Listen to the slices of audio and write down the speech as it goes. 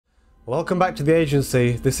Welcome back to the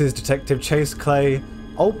agency. This is Detective Chase Clay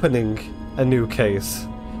opening a new case.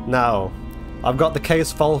 Now, I've got the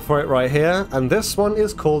case file for it right here, and this one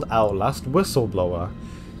is called Outlast Whistleblower.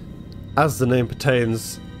 As the name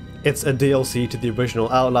pertains, it's a DLC to the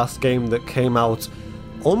original Outlast game that came out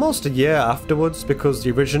almost a year afterwards, because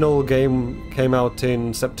the original game came out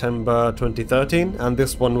in September 2013 and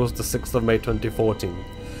this one was the 6th of May 2014.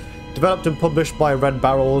 Developed and published by Red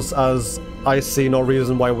Barrels, as I see no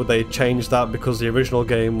reason why would they change that, because the original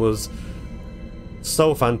game was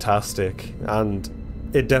so fantastic and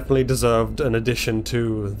it definitely deserved an addition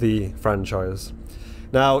to the franchise.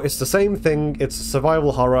 Now, it's the same thing, it's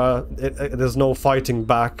survival horror, there's no fighting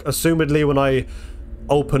back. Assumedly, when I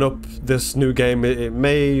open up this new game, it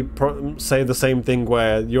may say the same thing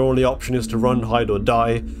where your only option is to run, hide or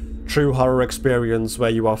die. True horror experience where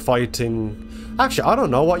you are fighting... Actually, I don't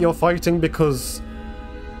know what you're fighting, because...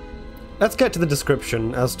 Let's get to the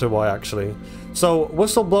description as to why, actually. So,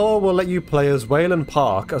 Whistleblower will let you play as Wayland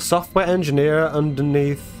Park, a software engineer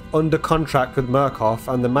under contract with Murkoff,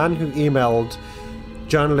 and the man who emailed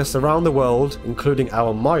journalists around the world, including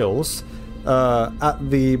our Miles, at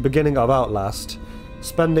the beginning of Outlast,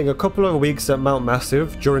 spending a couple of weeks at Mount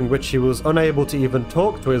Massive, during which he was unable to even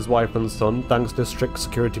talk to his wife and son thanks to strict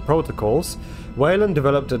security protocols. Wayland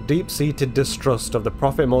developed a deep-seated distrust of the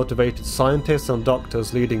profit-motivated scientists and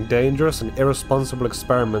doctors leading dangerous and irresponsible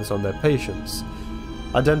experiments on their patients.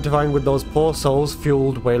 Identifying with those poor souls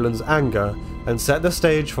fueled Wayland's anger and set the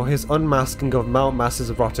stage for his unmasking of Mount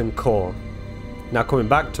Massive's rotten core. Now, coming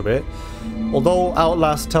back to it, although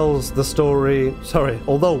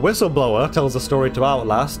Whistleblower tells the story to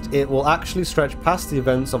Outlast, it will actually stretch past the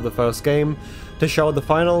events of the first game to show the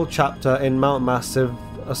final chapter in Mount Massive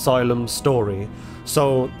Asylum's story.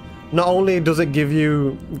 So, not only does it give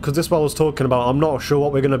you, because this is what I was talking about, I'm not sure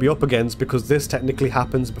what we're going to be up against, because this technically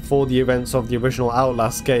happens before the events of the original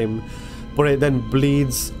Outlast game, but it then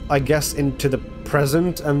bleeds, I guess, into the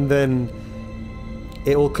present, and then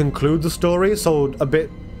it will conclude the story, so a bit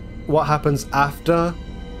what happens after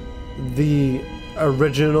the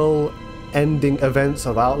original ending events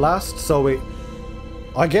of Outlast. So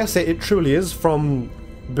I guess it truly is from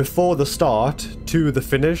before the start to the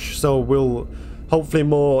finish, so we'll hopefully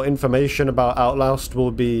more information about Outlast will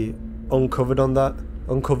be uncovered.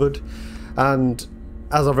 And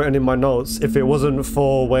as I've written in my notes, if it wasn't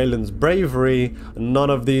for Wayland's bravery, none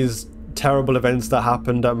of these terrible events that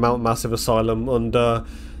happened at Mount Massive Asylum under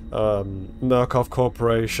Murkoff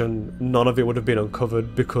Corporation, none of it would have been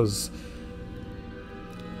uncovered, because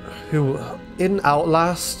in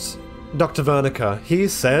Outlast, Dr. Wernicke, he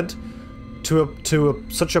said to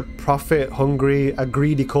such a profit-hungry, a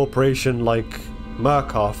greedy corporation like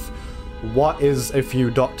Murkoff, what is a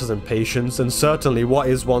few doctors and patients, and certainly what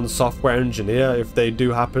is one software engineer if they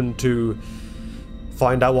do happen to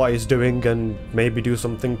find out what he's doing and maybe do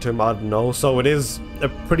something to him, I don't know. So it is a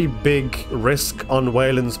pretty big risk on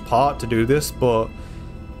Wayland's part to do this, but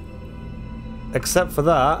except for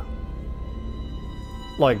that,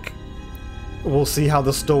 like, we'll see how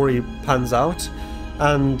the story pans out.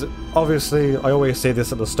 And obviously, I always say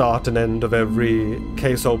this at the start and end of every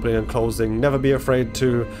case opening and closing, never be afraid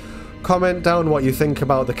to comment down what you think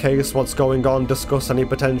about the case, what's going on, discuss any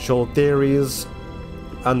potential theories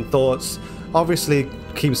and thoughts. Obviously,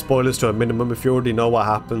 keep spoilers to a minimum if you already know what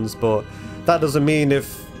happens, but that doesn't mean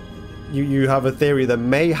if you have a theory that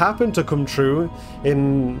may happen to come true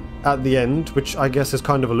at the end, which I guess is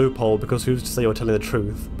kind of a loophole, because who's to say you're telling the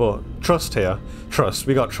truth? But trust here. Trust.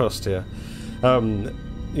 We got trust here.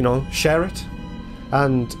 You know, share it.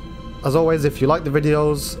 And as always, if you like the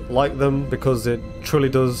videos, like them, because it truly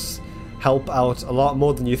does help out a lot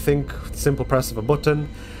more than you think. Simple press of a button.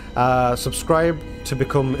 Subscribe to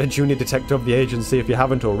become a junior detective of the agency if you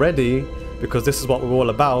haven't already, because this is what we're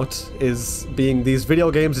all about, is being these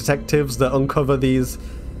video games detectives that uncover these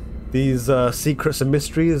secrets and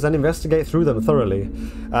mysteries and investigate through them thoroughly.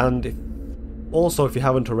 And also, if you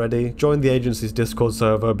haven't already, join the agency's Discord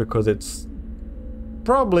server, because it's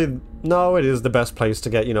it is the best place to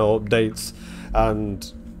get, you know, updates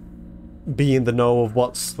and be in the know of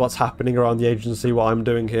what's happening around the agency, what I'm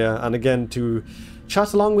doing here, and again to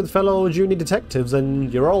chat along with fellow junior detectives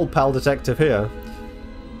and your old pal detective here.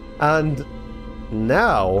 And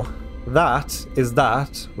now that is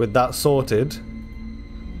that, with that sorted,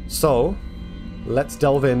 so let's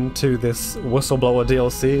delve into this Whistleblower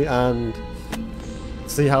DLC and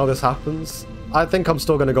see how this happens. I think I'm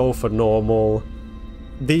still going to go for normal.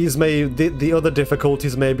 The other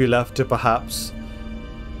difficulties may be left to perhaps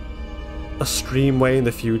a stream way in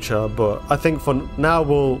the future, but I think for now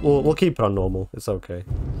we'll keep it on normal. It's okay.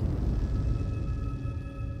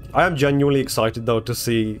 I am genuinely excited though to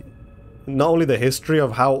see not only the history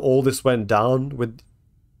of how all this went down with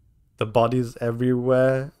the bodies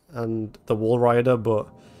everywhere and the wall rider, but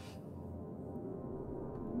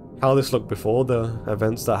how this looked before the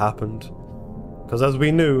events that happened. Because as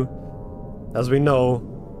we know,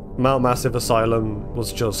 Mount Massive Asylum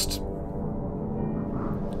was just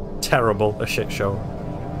terrible, a shit show.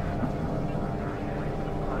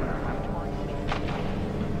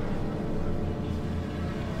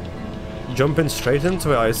 Jumping straight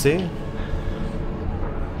into it, I see.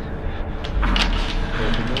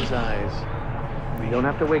 Open those eyes. You don't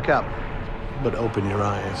have to wake up, but open your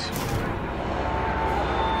eyes.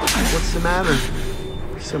 What's the matter?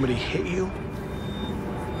 Somebody hit you?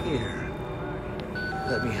 Here.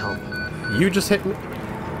 Let me help. You just hit me.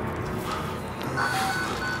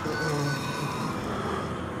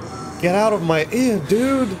 Get out of my ear,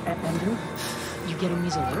 dude! Andrew, you getting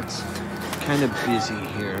these alerts? Kind of busy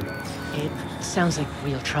here. It sounds like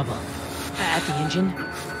real trouble. At the engine,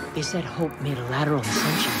 they said Hope made a lateral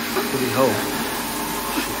ascension. What do you hope?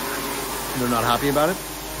 They're not happy about it?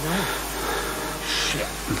 No. Shit.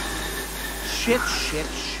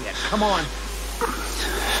 Shit. Come on.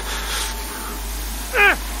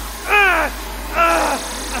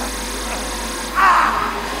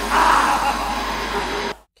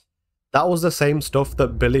 That was the same stuff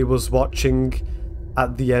that Billy was watching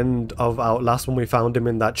at the end of Outlast when we found him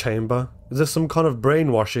in that chamber. Is this some kind of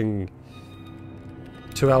brainwashing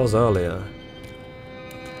 2 hours earlier?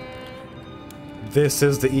 This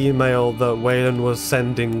is the email that Wayland was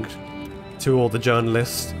sending to all the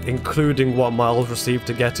journalists, including what Miles received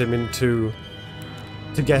to get him to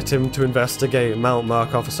investigate Mount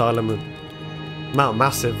Massive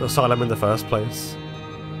Asylum in the first place.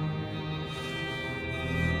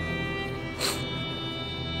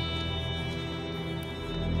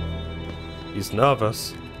 He's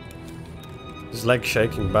nervous. His leg's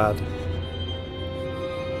shaking bad.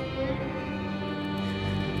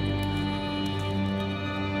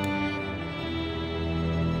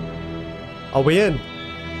 Are we in?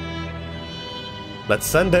 Let's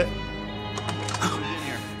send it.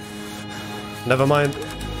 Never mind. What the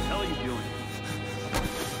hell are you doing?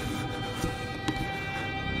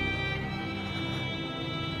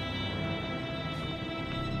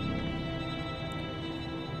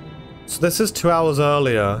 So this is 2 hours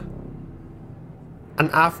earlier.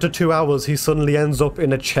 And after 2 hours, he suddenly ends up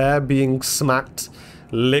in a chair being smacked,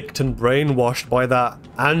 licked, and brainwashed by that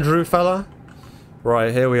Andrew fella.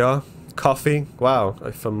 Right, here we are. Coffee. Wow,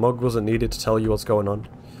 if a mug wasn't needed to tell you what's going on.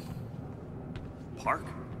 Park?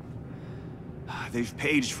 They've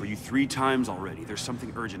paged for you 3 times already. There's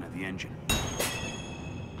something urgent at the engine.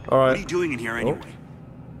 Alright. What are you doing in here anyway?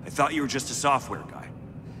 I thought you were just a software guy.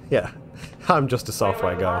 Yeah, I'm just a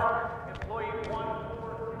software guy.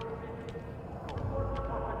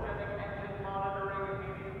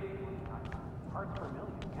 Parts per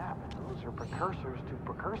million, yeah, but those are precursors to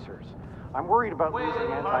precursors. I'm worried about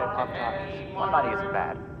losing anti-apoptosis. 190 isn't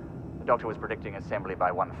bad. The doctor was predicting assembly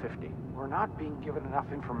by 150. We're not being given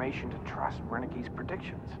enough information to trust Wernicke's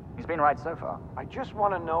predictions. He's been right so far. I just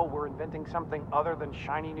want to know we're inventing something other than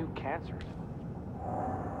shiny new cancers.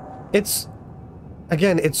 It's...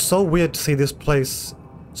 Again, it's so weird to see this place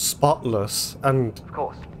spotless and... Of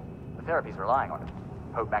course. The therapy's relying on it.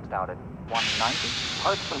 Hope maxed out at 190?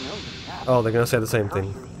 Parts per million, yeah. Oh, they're gonna say the same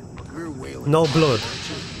thing. We're Wayland. No blood.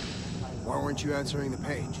 Why weren't you answering the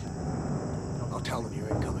page? I'll tell them you're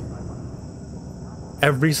incoming.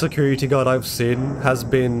 Every security guard I've seen has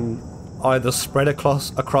been either spread across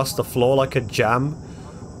the floor like a jam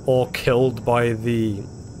or killed by the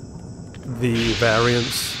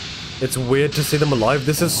variants. It's weird to see them alive.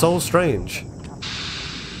 This is so strange.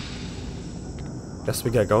 Guess we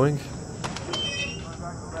get going.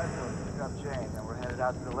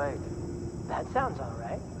 That sounds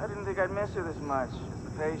alright. I didn't think I'd miss her this much. It's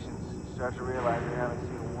the patience. You start to realize you haven't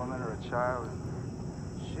seen a woman or a child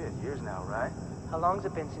in, shit, years now, right? How long's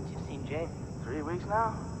it been since you've seen Jane? 3 weeks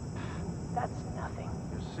now? That's nothing.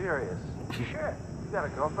 You're serious? Sure. You got a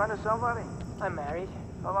girlfriend or somebody? I'm married.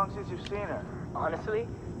 How long since you've seen her? Honestly,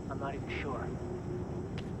 I'm not even sure.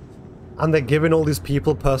 And they're giving all these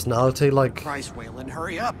people personality, like... Christ, Wayland,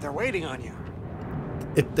 hurry up. They're waiting on you.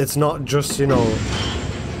 It's not just, you know...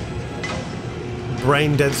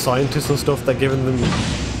 brain-dead scientists and stuff. They're giving them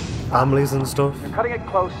families and stuff. You're cutting it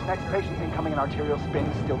close. Next patient's incoming and arterial spin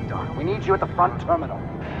still dark. We need you at the front terminal.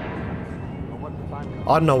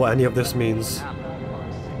 I don't know what any of this means.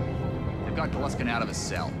 They've got Gluskin out of his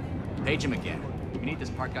cell. Page him again. We need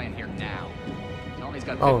this park guy in here now. Tell him he's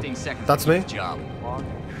got 15 seconds that's to do me? his job.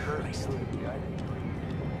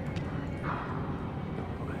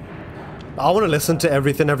 I want to listen to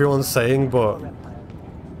everything everyone's saying, but... That's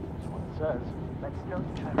what it says. Let's still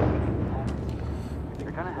try to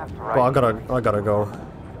You're gonna have to Well, I gotta go.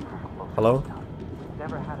 Hello?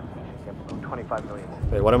 Never had a patient get below 25 million.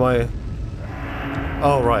 Wait, what am I...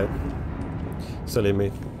 Oh, right. Silly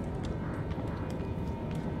me.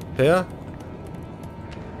 Here?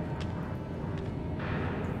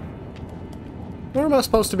 Where am I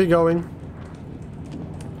supposed to be going?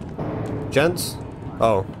 Gents?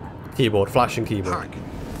 Oh. Keyboard, flashing keyboard. Park,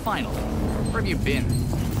 finally. Where have you been?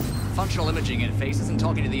 Functional imaging interface isn't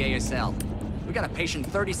talking to the ASL. We got a patient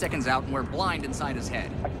 30 seconds out and we're blind inside his head.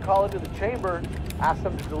 I can call into the chamber, ask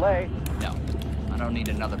them to delay. No, I don't need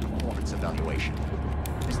another performance evaluation.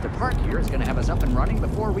 Mr. Park here is gonna have us up and running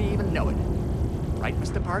before we even know it. Right,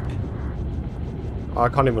 Mr. Park? I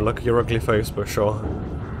can't even look at your ugly face, but sure.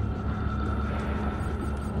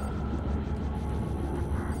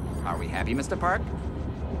 Are we happy, Mr. Park?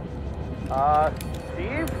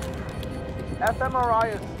 Steve?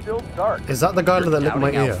 fMRI is still dark. Is that the guy that licked my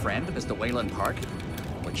Doubting ear? our friend, Mr. Wayland Park,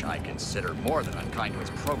 which I consider more than unkind to his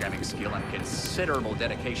programming skill and considerable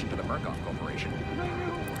dedication to the Murkoff Corporation.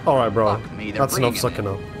 Alright, bro. Fuck me, they're That's enough bringing sucking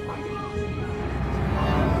him up.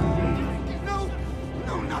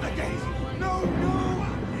 No, not again. No.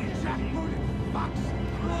 Jack, Fox.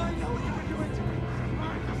 I know what you're doing to me.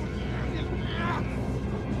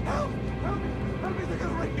 Help me, they're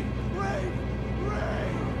gonna rape me. Ray.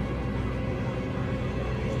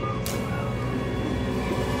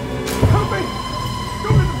 Help me!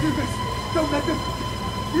 Don't let them do this! Don't let them...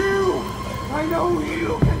 You! I know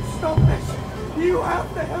you can stop this! You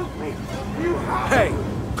have to help me! You have to... Hey,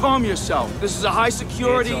 calm yourself. This is a high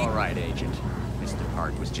security... It's all right, Agent. Mr.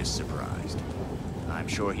 Park was just surprised. I'm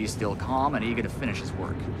sure he's still calm and eager to finish his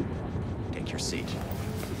work. Take your seat.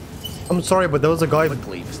 I'm sorry, but there was a guy...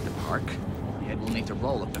 Quickly, Mr. Park. The head will need to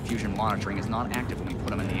roll if the fusion monitoring is not active when we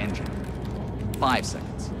put him in the engine. 5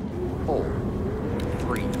 seconds. 4,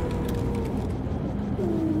 3.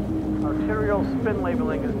 Arterial spin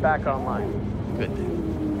labeling is back online. Good then.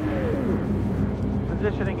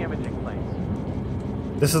 Positioning imaging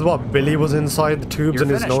planes. This is what Billy was inside the tubes You're in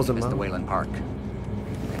his finished, nose and Mr. mouth. Wayland Park.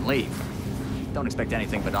 You can leave. Don't expect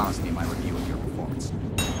anything but honesty in my review of your performance.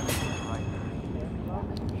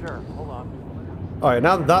 Sure, hold on. Alright,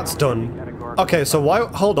 now that's done. Okay, so why...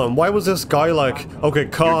 Hold on, why was this guy like... Okay,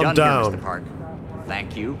 calm You're done down. here, Mr. Park.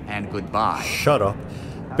 Thank you and goodbye. Shut up.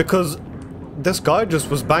 Because this guy just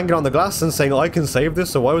was banging on the glass and saying, I can save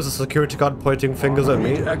this, so why was the security guard pointing fingers at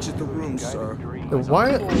me? exit the room, sir.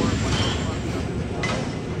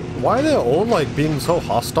 Why are they all like being so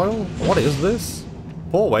hostile? What is this?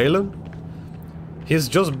 Poor Wayland. He's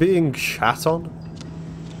just being shat on.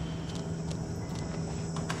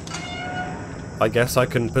 I guess I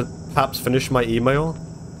can perhaps finish my email.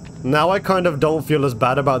 Now I kind of don't feel as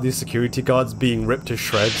bad about these security guards being ripped to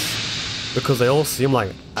shreds, because they all seem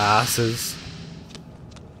like asses.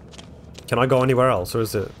 Can I go anywhere else, or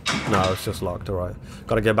is it... No, it's just locked, alright.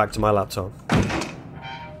 Gotta get back to my laptop.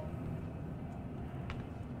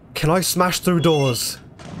 Can I smash through doors?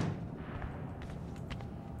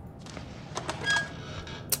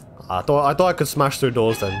 I thought I could smash through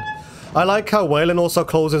doors then. I like how Wayland also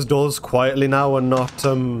closes doors quietly now and not,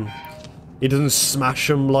 he doesn't smash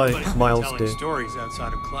them like Miles did. Stories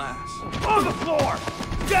outside of class. On the floor!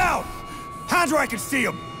 Down! Hands where I can see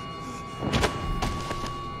them!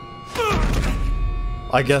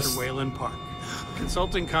 I guess... Mr. Wayland Park.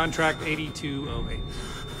 Consulting contract 8208.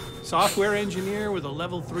 Software engineer with a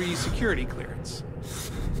level 3 security clearance.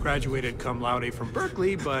 Graduated cum laude from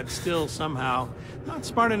Berkeley, but still somehow not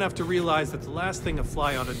smart enough to realize that the last thing a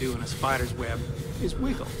fly ought to do in a spider's web is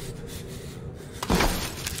wiggle.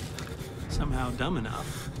 Somehow dumb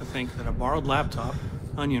enough to think that a borrowed laptop,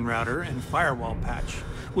 onion router, and firewall patch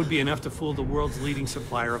would be enough to fool the world's leading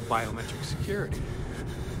supplier of biometric security.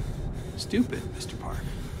 Stupid, Mr. Park.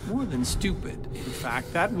 More than stupid. In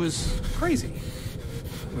fact, that was crazy.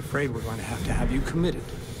 I'm afraid we're going to have you committed.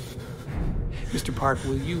 Mr. Park,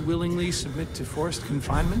 will you willingly submit to forced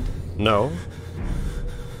confinement? No.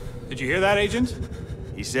 Did you hear that, Agent?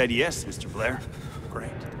 He said yes, Mr. Blair.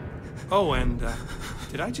 Great. Oh, and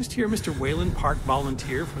did I just hear Mr. Wayland Park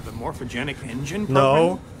volunteer for the morphogenic engine program? No.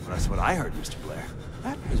 Well, that's what I heard, Mr. Blair.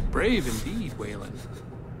 That was brave indeed, Wayland.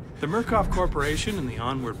 The Murkoff Corporation and the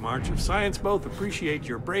Onward March of Science both appreciate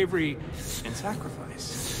your bravery and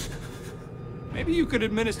sacrifice. Maybe you could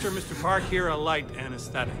administer Mr. Park here a light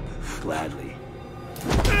anesthetic. Gladly.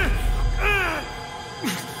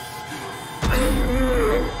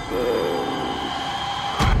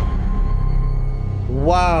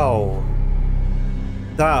 Wow.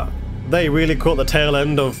 That They really caught the tail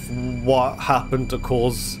end of what happened to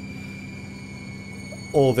cause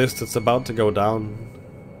all this that's about to go down.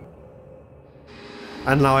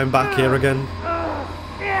 And now I'm back here again.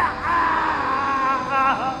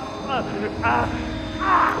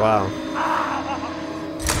 Wow.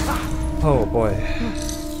 Oh boy.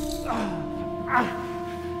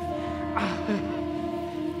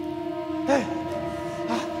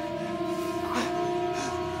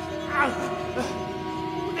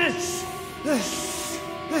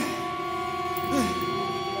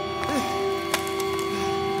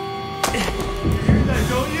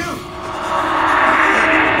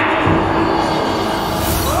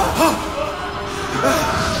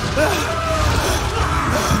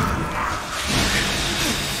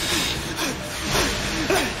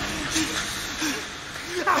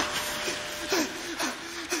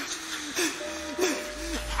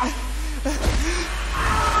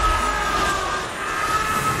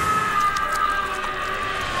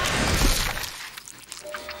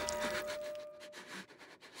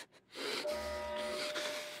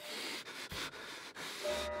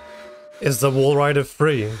 Is the wall rider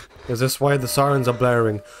free? Is this why the sirens are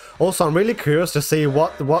blaring? Also, I'm really curious to see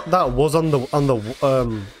what that was on the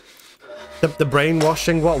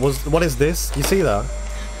brainwashing. What is this? You see that?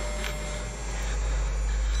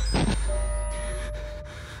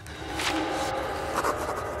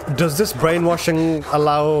 Does this brainwashing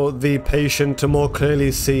allow the patient to more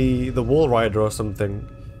clearly see the wall rider or something?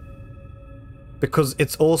 Because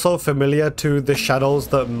it's also familiar to the shadows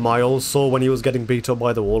that Miles saw when he was getting beat up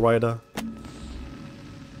by the wall rider.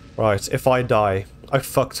 Right, if I die, I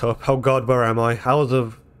fucked up. Oh god, where am I?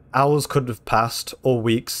 Hours could have passed, or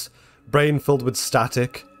weeks. Brain filled with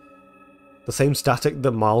static. The same static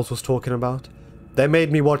that Miles was talking about. They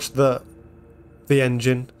made me watch the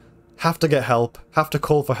engine. Have to get help. Have to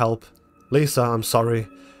call for help. Lisa, I'm sorry.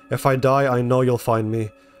 If I die, I know you'll find me.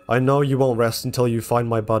 I know you won't rest until you find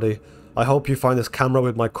my body. I hope you find this camera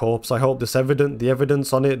with my corpse. I hope the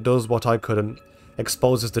evidence on it does what I couldn't.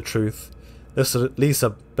 Exposes the truth. Listen, Lisa,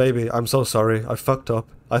 baby, I'm so sorry. I fucked up.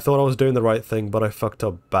 I thought I was doing the right thing, but I fucked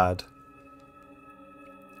up bad.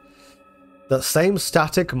 The same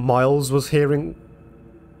static Miles was hearing.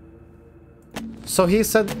 So he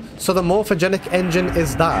said, so the morphogenic engine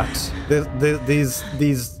is that.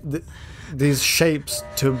 These shapes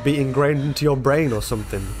to be ingrained into your brain or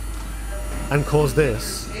something. And cause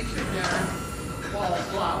this.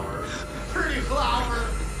 Wallflower. Pretty flower.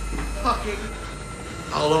 Fucking.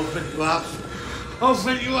 I'll open you up.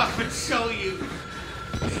 Open you up and show you.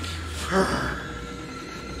 Make you fur.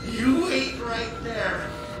 You wait right there.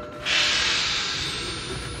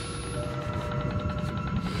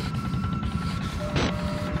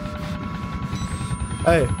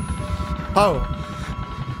 Hey. Oh.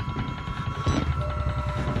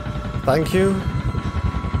 Thank you.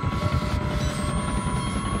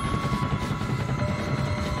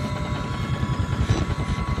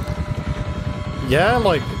 Yeah,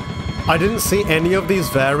 like, I didn't see any of these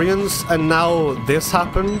variants, and now this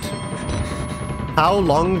happened. How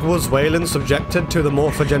long was Wayland subjected to the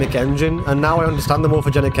morphogenic engine? And now I understand the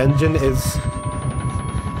morphogenic engine is...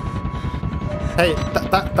 Hey,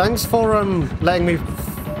 thanks for letting me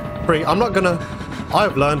free. I'm not gonna...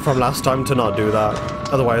 I've learned from last time to not do that.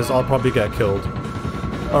 Otherwise, I'll probably get killed.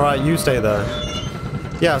 Alright, you stay there.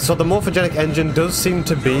 Yeah, so the morphogenic engine does seem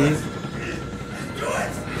to be...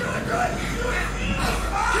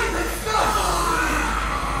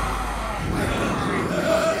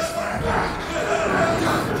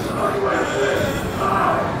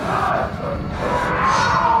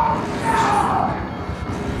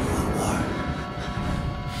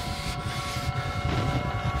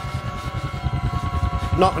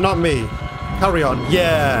 Not me. Carry on.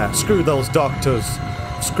 Yeah, screw those doctors.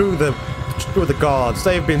 Screw the guards.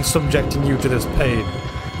 They've been subjecting you to this pain.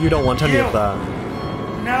 You don't want any of that.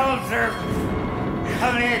 No, sir.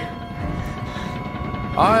 Come in.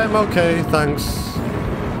 I'm okay, thanks.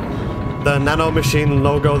 The nanomachine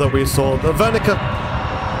logo that we saw, the Vernica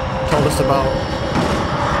told us about.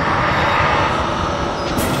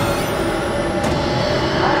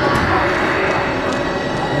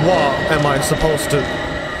 What am I supposed to...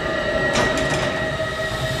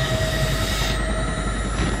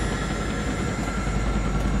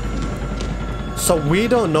 So we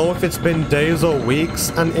don't know if it's been days or weeks,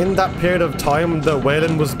 and in that period of time that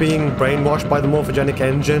Wayland was being brainwashed by the morphogenic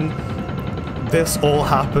engine, this all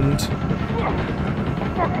happened.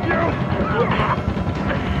 Fuck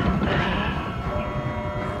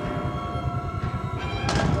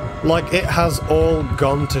you. Like, it has all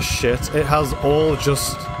gone to shit. It has all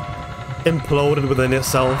just imploded within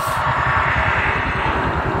itself.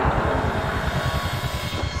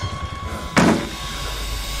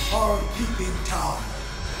 keep in town.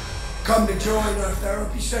 Come to join our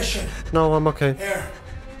therapy session. No, I'm okay. Here,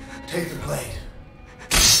 take the blade.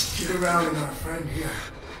 Get around in our friend here.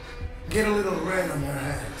 Get a little red on your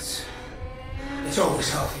hands. It's always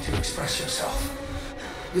healthy to express yourself.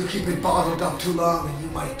 You keep it bottled up too long and you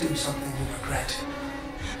might do something you regret.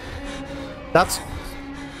 That's...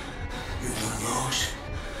 You're one of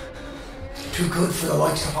those. Too good for the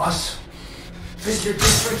likes of us. Think you're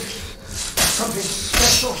different? Something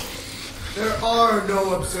special? There are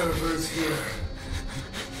no observers here.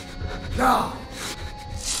 Now,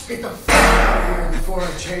 get the fuck out of here before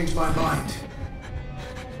I change my mind.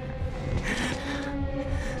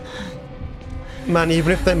 Man,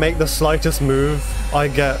 even if they make the slightest move, I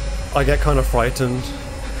get kind of frightened.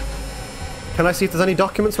 Can I see if there's any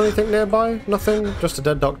documents or anything nearby? Nothing? Just a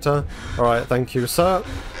dead doctor. Alright, thank you, sir.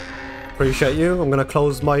 Appreciate you. I'm gonna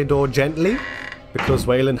close my door gently, because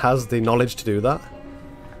Waylon has the knowledge to do that.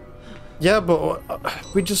 Yeah, but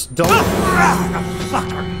we just don't... Where the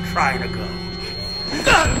fuck are you trying to go?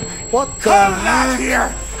 What the... Come back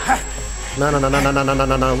here!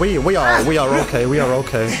 No. We are okay. We are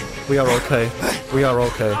okay. We are okay. We are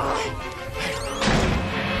okay.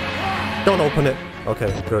 Don't open it.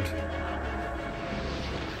 Okay, good.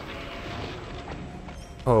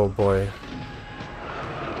 Oh boy.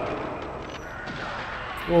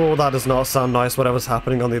 Oh, that does not sound nice, whatever's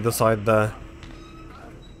happening on the other side there.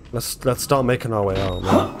 Let's start making our way out,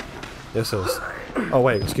 man. This is... Oh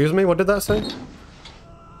wait, excuse me, what did that say?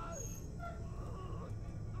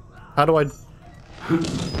 How do I...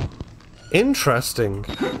 Interesting.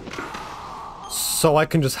 So I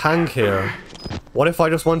can just hang here. What if I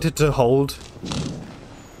just wanted to hold?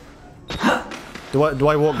 Do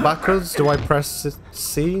I walk backwards? Do I press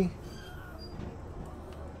C?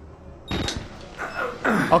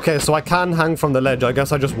 Okay, so I can hang from the ledge. I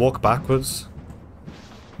guess I just walk backwards.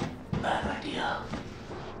 Bad idea.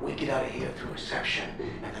 We get out of here through reception,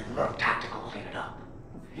 and then Merc Tactical will clean it up.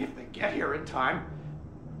 If they get here in time.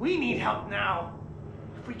 We need help now.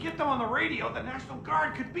 If we get them on the radio, the National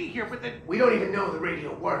Guard could be here with it. We don't even know the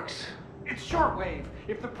radio works. It's shortwave.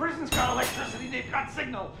 If the prison's got electricity, they've got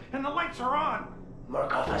signal, and the lights are on.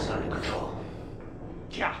 Murkoff has it under control.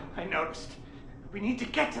 Yeah, I noticed. We need to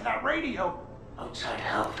get to that radio. Outside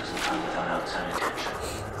help doesn't come without outside attention.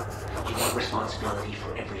 You want responsibility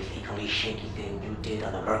for every legally shaky thing you did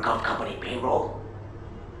on the Murkoff Company payroll?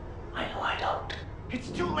 I know I don't. It's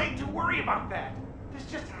too late to worry about that. This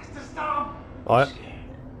just has to stop. What?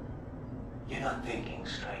 You're not thinking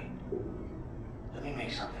straight. Let me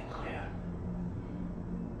make something clear.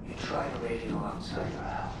 You try the radio outside your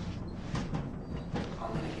house. I'm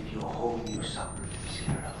gonna give you a whole new something to be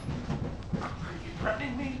scared of. Are you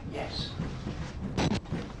threatening me? Yes.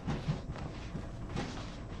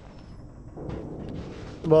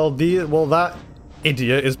 Well, that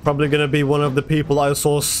idiot is probably going to be one of the people I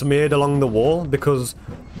saw smeared along the wall, because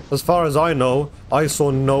as far as I know, I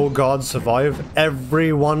saw no guards survive.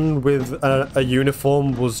 Everyone with a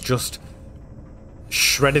uniform was just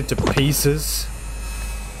shredded to pieces.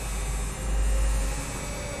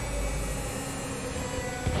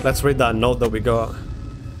 Let's read that note that we got.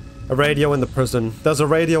 A radio in the prison. There's a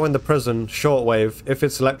radio in the prison, shortwave. If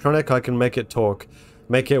it's electronic, I can make it talk.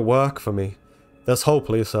 Make it work for me. There's hope,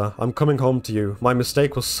 Lisa. I'm coming home to you. My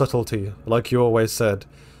mistake was subtlety, like you always said.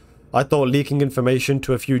 I thought leaking information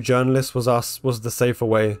to a few journalists was the safer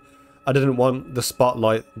way. I didn't want the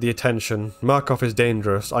spotlight, the attention. Murkoff is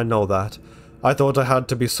dangerous, I know that. I thought I had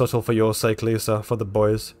to be subtle for your sake, Lisa, for the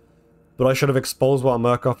boys. But I should have exposed what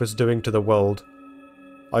Murkoff is doing to the world.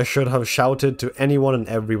 I should have shouted to anyone and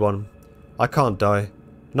everyone. I can't die.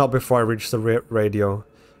 Not before I reach the radio.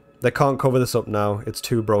 They can't cover this up now. It's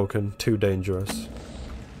too broken, too dangerous.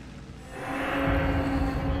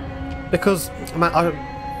 Because, man,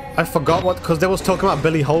 I forgot what... Because they was talking about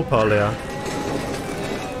Billy Hope earlier.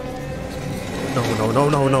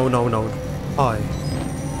 No. Hi.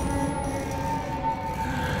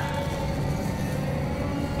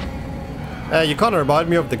 Hey, you kind of remind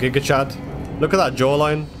me of the Giga Chad. Look at that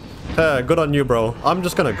jawline. Hey, good on you, bro. I'm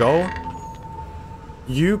just gonna go.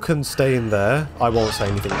 You can stay in there. I won't say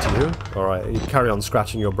anything to you. Alright, you carry on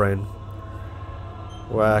scratching your brain.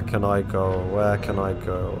 Where can I go? Where can I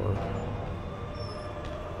go?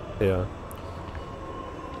 Here.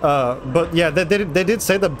 But yeah, they did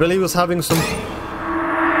say that Billy was having some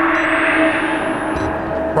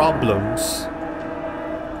problems.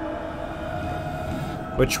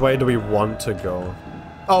 Which way do we want to go?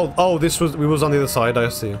 Oh, we was on the other side, I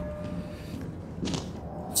see.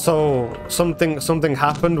 So, something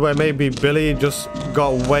happened where maybe Billy just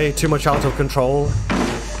got way too much out of control.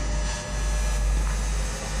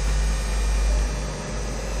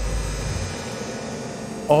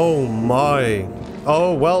 Oh my.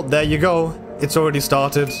 Oh, well, there you go. It's already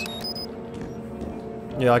started.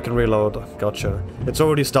 Yeah, I can reload. Gotcha. It's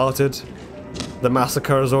already started. The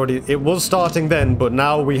massacre is already... It was starting then, but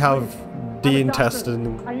now we have Dean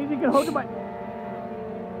testing. I need to get hold of my...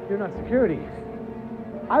 You're not security.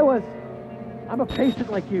 I'm a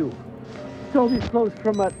patient like you. Stole these clothes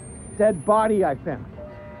from a dead body I found.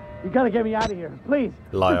 You gotta get me out of here, please.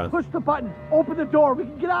 Liar. Just push the button. Open the door. We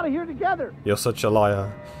can get out of here together. You're such a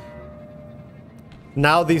liar.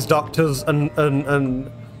 Now these doctors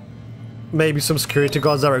and maybe some security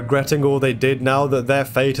guards are regretting all they did now that their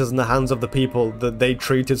fate is in the hands of the people that they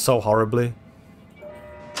treated so horribly.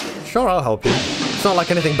 Sure, I'll help you. It's not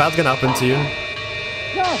like anything bad's gonna happen to you.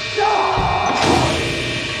 No!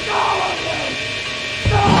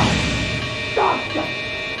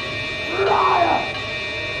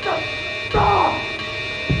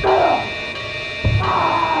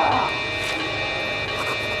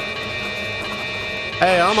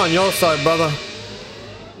 Hey, I'm on your side, brother.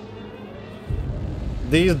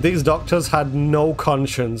 These doctors had no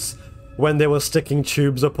conscience when they were sticking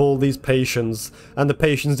tubes up all these patients, and the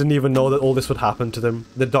patients didn't even know that all this would happen to them.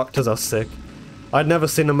 The doctors are sick. I'd never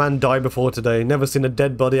seen a man die before today, never seen a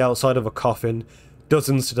dead body outside of a coffin.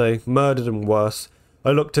 Dozens today, murdered and worse. I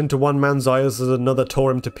looked into one man's eyes as another tore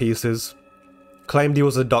him to pieces. Claimed he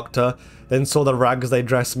was a doctor, then saw the rags they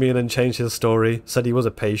dressed me in and changed his story, said he was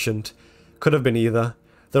a patient. Could have been either.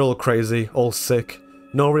 They're all crazy, all sick.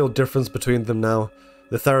 No real difference between them now.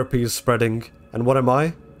 The therapy is spreading. And what am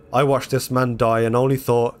I? I watched this man die and only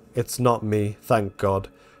thought, it's not me, thank God.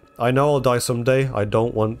 I know I'll die someday, I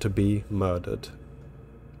don't want to be murdered.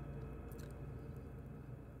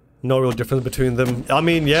 No real difference between them. I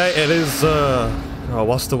mean, yeah, it is, oh,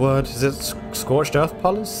 what's the word? Is it scorched earth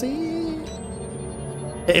policy?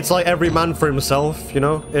 It's like every man for himself, you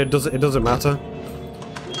know? It doesn't matter.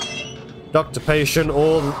 Doctor, patient,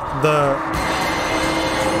 all the...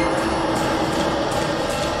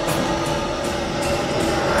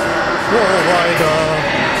 Whoa, Rider!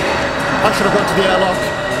 I should have gone to the airlock.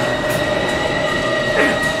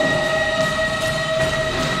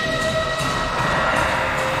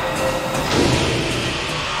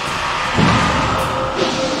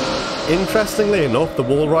 Interestingly enough, the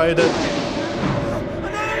Wall Rider...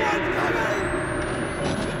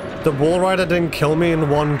 The Wall Rider didn't kill me in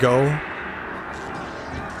one go.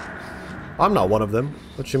 I'm not one of them.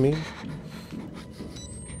 What you mean?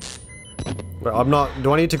 I'm not...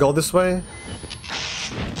 Do I need to go this way?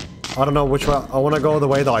 I don't know which way... I want to go the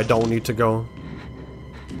way that I don't need to go.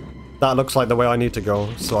 That looks like the way I need to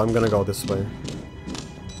go, so I'm gonna go this way.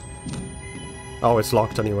 Oh, it's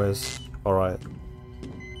locked anyways. Alright.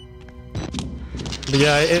 But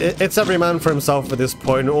yeah, it's every man for himself at this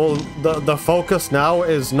point. All the focus now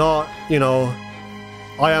is not, you know...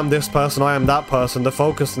 I am this person, I am that person. The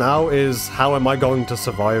focus now is how am I going to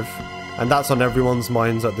survive? And that's on everyone's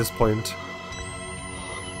minds at this point.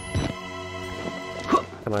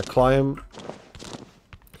 Can I climb?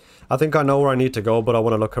 I think I know where I need to go, but I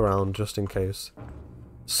want to look around just in case.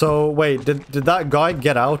 So, wait, did that guy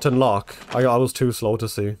get out and lock? I was too slow to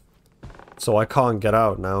see. So I can't get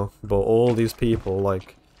out now. But all these people,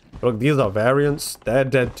 like... Look, these are variants. They're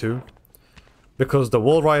dead too. Because the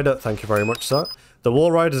Wall Rider... Thank you very much, sir. The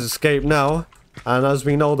Wall Rider's escaped now. And as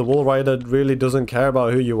we know, the Wall Rider really doesn't care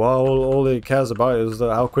about who you are. All he cares about is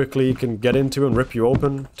how quickly he can get into and rip you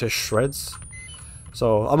open to shreds.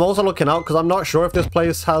 So, I'm also looking out because I'm not sure if this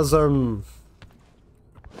place has, Oh,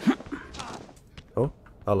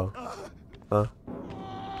 hello. Huh?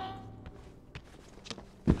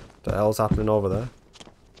 The hell's happening over there?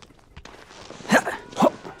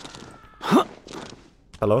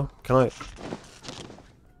 Hello? Can I...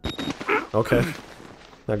 Okay.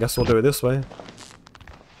 I guess we'll do it this way.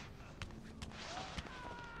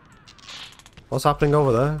 What's happening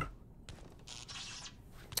over there?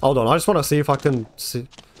 Hold on, I just want to see if I can see...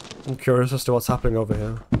 I'm curious as to what's happening over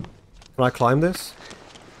here. Can I climb this?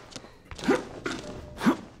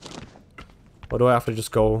 Or do I have to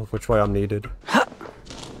just go which way I'm needed?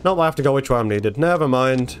 Nope, I have to go which way I'm needed. Never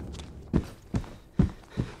mind.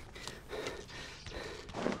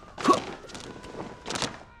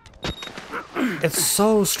 It's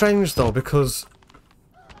so strange though, because...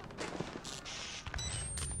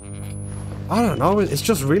 I don't know, it's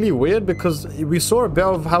just really weird because we saw a bit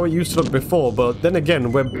of how it used to look before, but then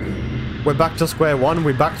again, we're back to square one,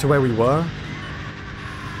 we're back to where we were.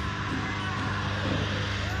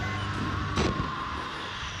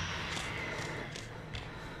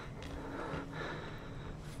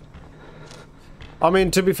 I mean,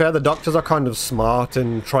 to be fair, the doctors are kind of smart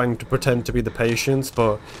in trying to pretend to be the patients,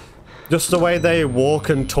 but Just the way they walk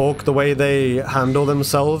and talk, the way they handle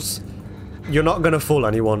themselves, you're not gonna fool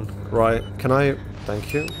anyone, right? Can I...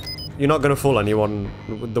 Thank you. You're not gonna fool anyone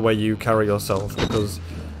with the way you carry yourself, because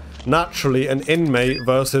naturally an inmate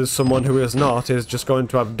versus someone who is not is just going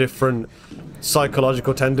to have different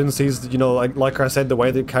psychological tendencies, you know, like I said, the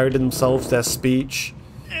way they carry themselves, their speech.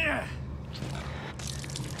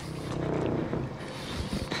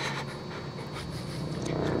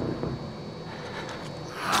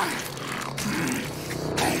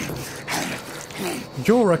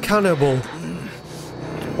 You're a cannibal!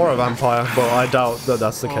 Or a vampire, but I doubt that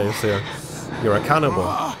that's the case here. You're a cannibal.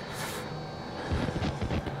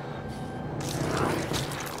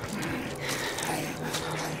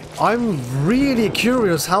 I'm really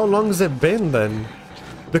curious, how long has it been then?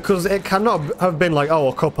 Because it cannot have been like, oh,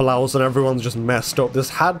 a couple hours and everyone's just messed up. This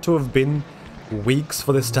had to have been weeks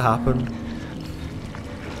for this to happen.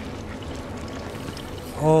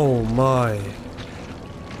 Oh my.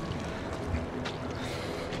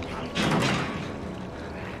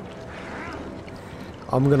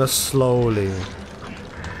 I'm gonna slowly...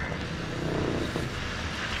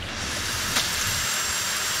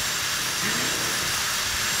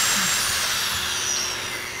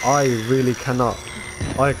 I really cannot.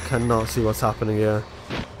 I cannot see what's happening here.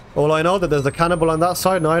 All I know that there's a cannibal on that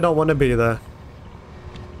side and I don't want to be there.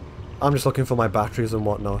 I'm just looking for my batteries and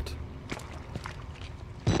whatnot.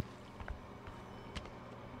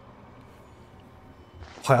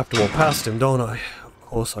 I have to walk past him, don't I? Of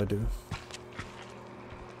course I do.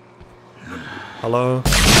 Hello?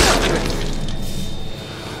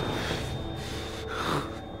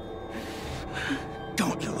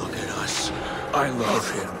 Don't you look at us. I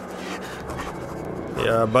love him.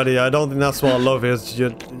 Yeah, buddy, I don't think that's what love is.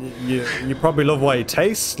 You probably love what he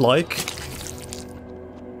tastes like.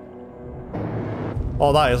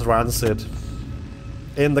 Oh, that is rancid.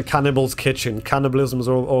 In the cannibal's kitchen. Cannibalism's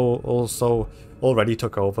also already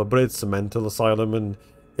took over, but it's a mental asylum and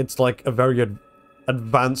it's like a very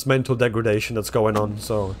advanced mental degradation that's going on,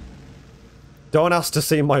 so... Don't ask to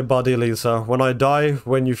see my body, Lisa. When I die,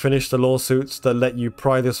 when you finish the lawsuits that let you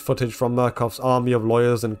pry this footage from Murkoff's army of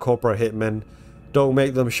lawyers and corporate hitmen, don't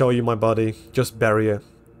make them show you my body. Just bury it.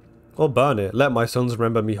 Or burn it. Let my sons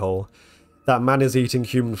remember me whole. That man is eating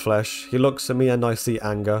human flesh. He looks at me and I see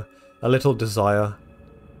anger, a little desire,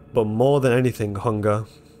 but more than anything, hunger.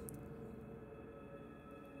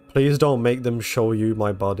 Please don't make them show you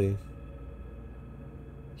my body.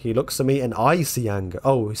 He looks at me and I see anger.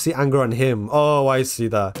 Oh, you see anger on him. Oh, I see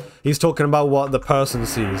that. He's talking about what the person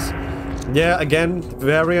sees. Yeah, again,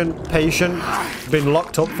 variant, patient, been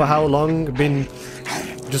locked up for how long? Been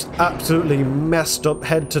just absolutely messed up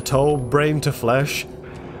head to toe, brain to flesh.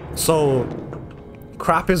 So,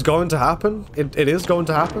 crap is going to happen. It is going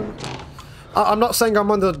to happen. I'm not saying I'm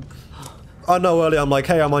on the... I know earlier I'm like,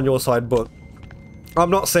 hey, I'm on your side, but... I'm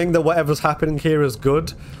not saying that whatever's happening here is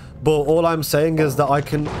good. But all I'm saying is that I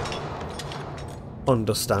can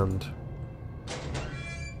understand.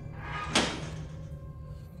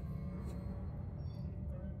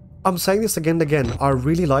 I'm saying this again and again. I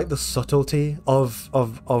really like the subtlety of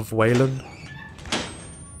Waylon.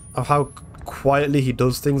 Of how quietly he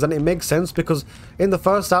does things. And it makes sense because in the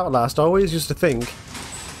first Outlast, I always used to think...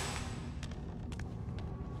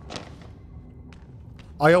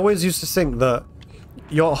 that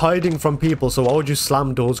you're hiding from people, so why would you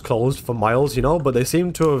slam doors closed for miles, you know? But they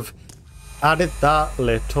seem to have added that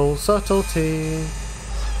little subtlety.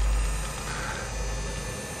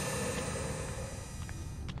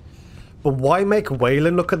 But why make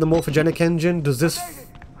Waylon look at the morphogenic engine? Does this...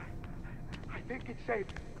 I think it's safe.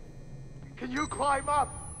 Can you climb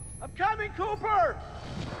up? I'm coming, Cooper!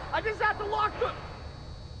 I just have to lock the...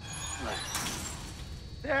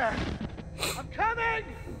 There. I'm coming!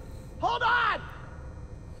 Hold on!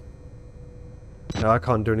 Yeah, I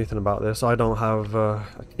can't do anything about this. I don't have a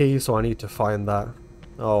key, so I need to find that.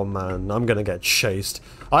 Oh man, I'm gonna get chased.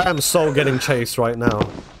 I am so getting chased right now.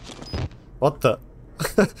 What the?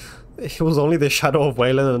 It was only the shadow of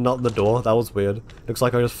Waylon and not the door. That was weird. Looks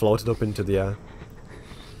like I just floated up into the air.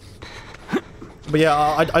 But yeah,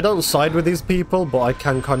 I don't side with these people, but I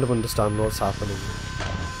can kind of understand what's happening.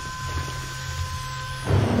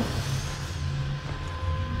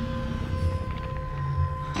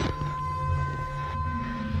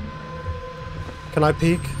 Can I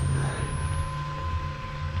peek?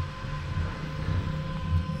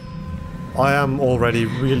 I am already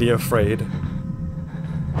really afraid.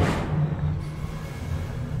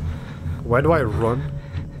 Where do I run?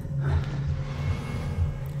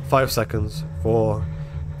 5 seconds. 4,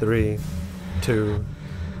 3, 2,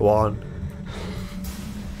 1.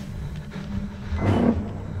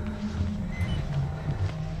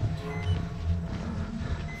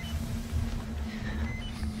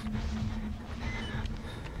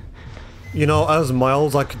 You know, as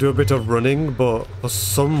Miles, I could do a bit of running, but for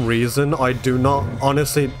some reason, I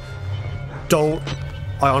honestly don't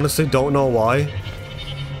know why.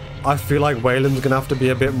 I feel like Waylon's gonna have to be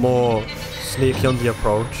a bit more sneaky on the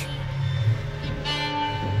approach.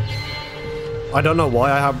 I don't know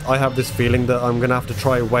why I have this feeling that I'm gonna have to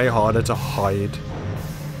try way harder to hide.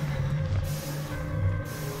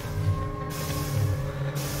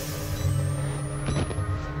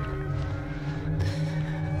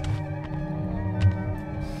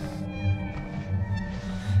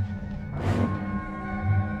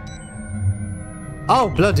 Oh,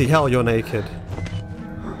 bloody hell, you're naked.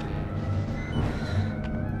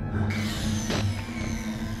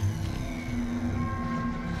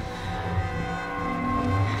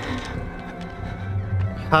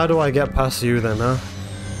 How do I get past you then, huh?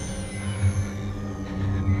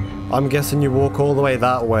 I'm guessing you walk all the way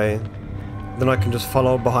that way. Then I can just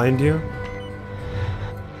follow behind you.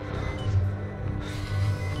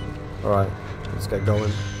 Alright, let's get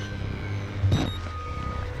going.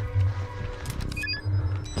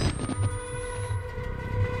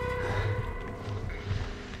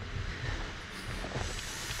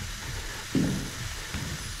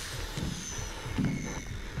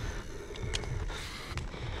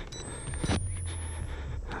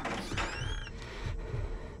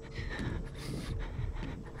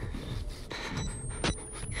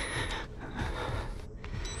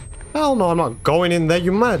 Hell no, I'm not going in there,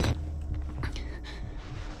 you mad?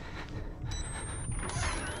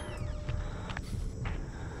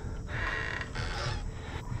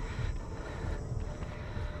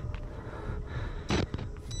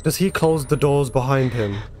 Does he close the doors behind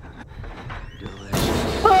him?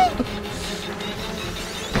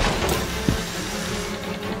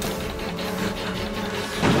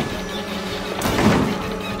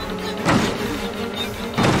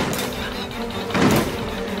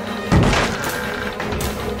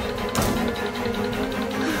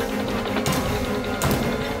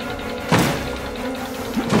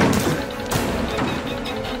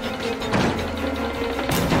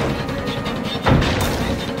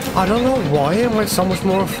 I don't know why am I so much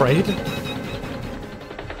more afraid.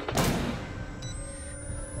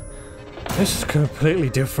 This is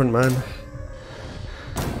completely different, man.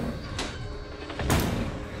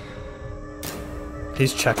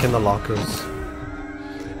 He's checking the lockers.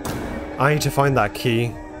 I need to find that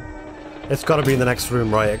key. It's gotta be in the next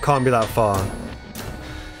room, right? It can't be that far.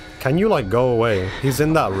 Can you, like, go away? He's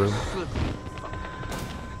in that room.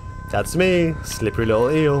 That's me, slippery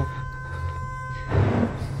little eel.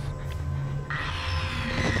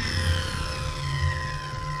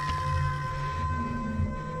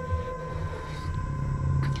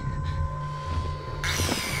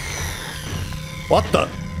 What the?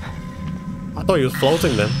 I thought he was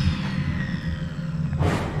floating then.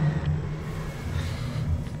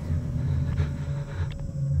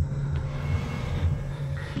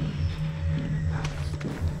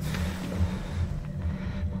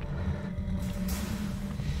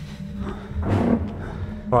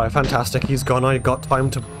 Alright, fantastic. He's gone. I got time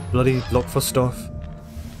to bloody look for stuff.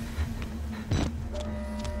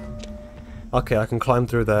 Okay, I can climb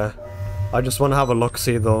through there. I just want to have a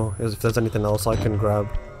look-see though, if there's anything else I can grab.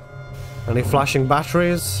 Any flashing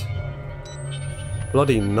batteries?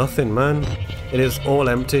 Bloody nothing, man. It is all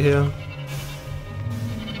empty here.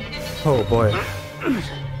 Oh boy.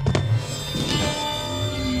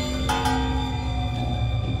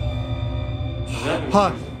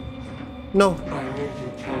 Hi. No.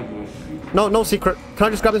 No, no secret. Can I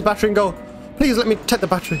just grab this battery and go? Please let me check the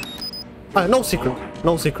battery. No secret.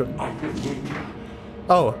 No secret.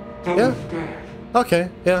 Oh. Yeah? Okay,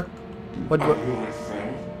 yeah. What?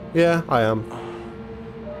 Yeah, I am.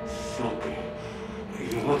 Silky.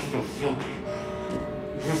 You look so silky.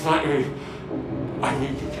 Just like me. I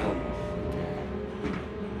need to tell you.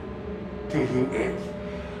 Thinking eggs.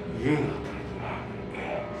 You look like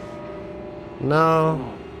eggs.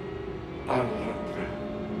 No. I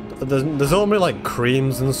look. There's only like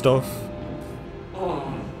creams and stuff. Oh,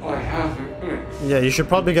 I have it. Yeah, you should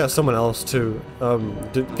probably get someone else to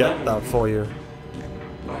get that for you.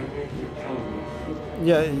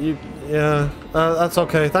 Yeah, that's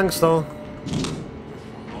okay. Thanks though.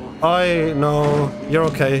 I know. You're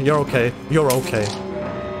okay. You're okay. You're okay.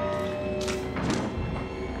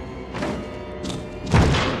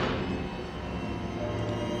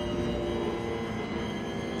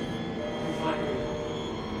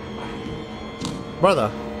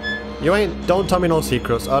 Brother. Don't tell me no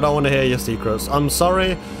secrets. I don't want to hear your secrets. I'm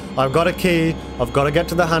sorry. I've got a key. I've got to get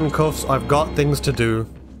to the handcuffs. I've got things to do.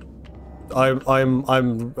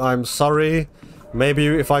 I'm sorry. Maybe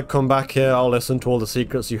if I come back here, I'll listen to all the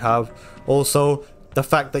secrets you have. Also, the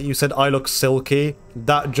fact that you said I look silky,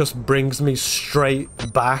 that just brings me straight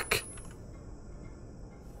back.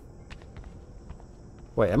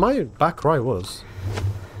 Wait, am I back where I was?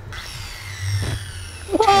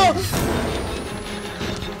 Whoa!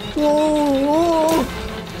 Whoa! Whoa!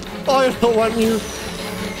 I don't want you.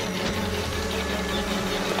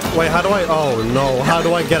 Wait, how do I? Oh no! How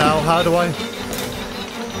do I get out? How do I?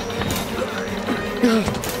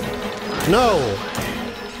 No.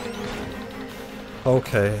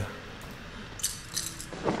 Okay.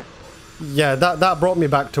 Yeah, that brought me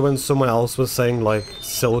back to when someone else was saying like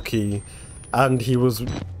silky, and he was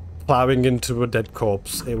plowing into a dead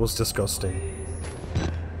corpse. It was disgusting.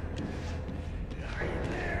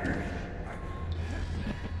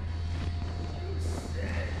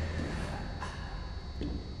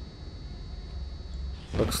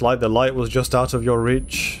 Looks like the light was just out of your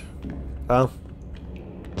reach. Well.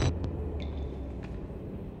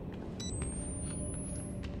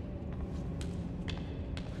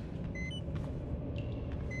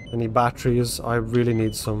 Any batteries? I really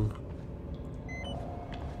need some.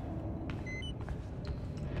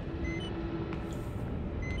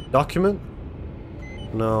 Document?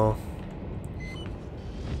 No.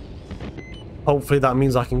 Hopefully that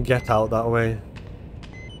means I can get out that way.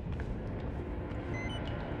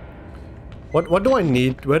 What do I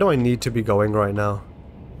need? Where do I need to be going right now?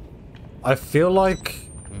 I feel like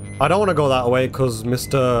I don't want to go that way because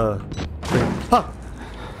Mr. Ha!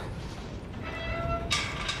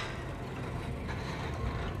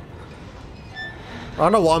 I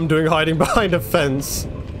don't know what I'm doing hiding behind a fence.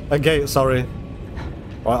 A gate, sorry.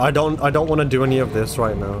 I don't want to do any of this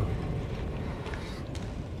right now.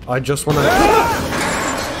 I just want to.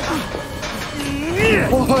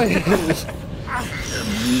 Why?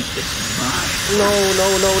 No.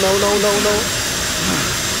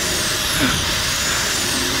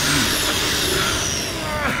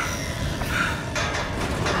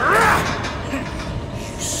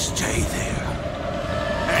 You stay there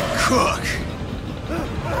and cook.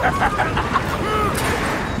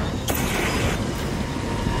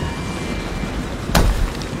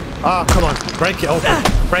 Ah, come on. Break it open.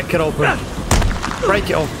 Break it open. Break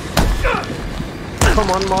it open. Come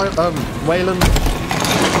on, Wayland.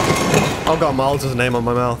 I've got Miles' name on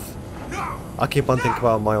my mouth. I keep on thinking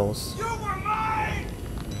about Miles.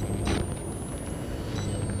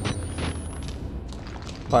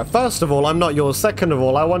 Right, first of all, I'm not yours. Second of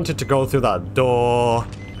all, I wanted to go through that door.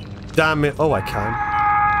 Damn it. Oh, I can.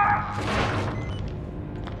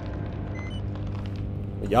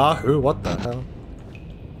 Yahoo, what the hell?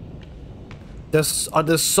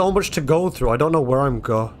 There's so much to go through. I don't know where I'm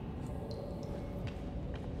going.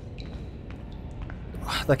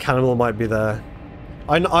 The cannibal might be there.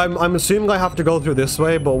 I'm assuming I have to go through this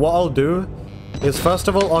way, but what I'll do is first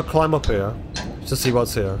of all I'll climb up here to see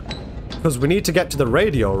what's here. Because we need to get to the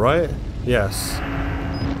radio, right? Yes.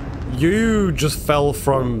 You just fell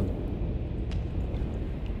from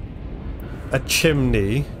a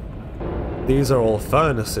chimney. These are all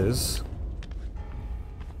furnaces.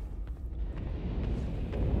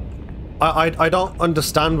 I don't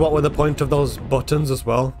understand what were the point of those buttons as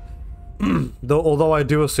well. Although I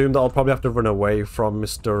do assume that I'll probably have to run away from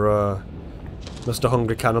Mr.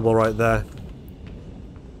 Hungry Cannibal right there.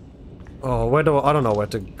 Oh, where do I don't know where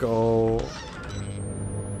to go.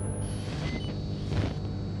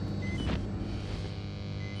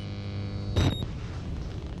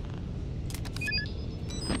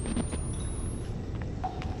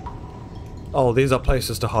 Oh, these are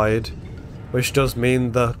places to hide. Which does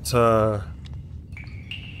mean that,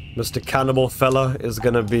 Mr. Cannibal fella is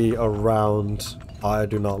gonna be around. I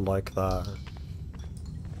do not like that.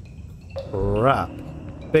 Crap.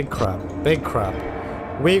 Big crap. Big crap.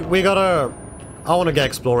 We gotta... I wanna get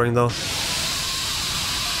exploring though.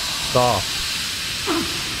 Stop.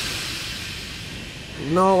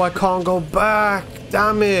 No, I can't go back.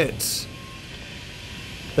 Damn it.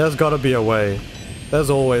 There's gotta be a way. There's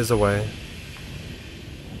always a way.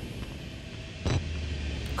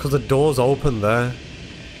 Because the door's open there.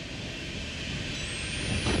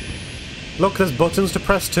 Look, there's buttons to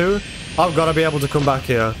press too. I've got to be able to come back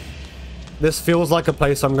here. This feels like a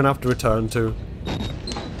place I'm going to have to return to.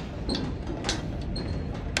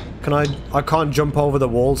 Can I can't jump over the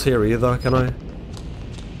walls here either, can I?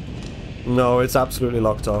 No, it's absolutely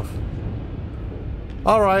locked off.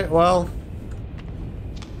 Alright, well.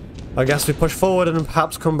 I guess we push forward and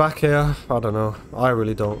perhaps come back here. I don't know. I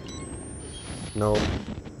really don't. No.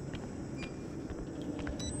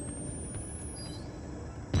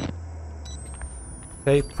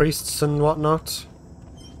 Okay, priests and whatnot.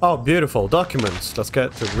 Oh, beautiful. Documents. Let's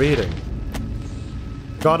get to reading.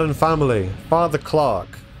 God and Family. Father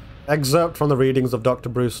Clark. Excerpt from the readings of Dr.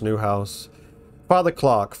 Bruce Newhouse. Father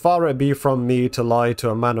Clark, far it be from me to lie to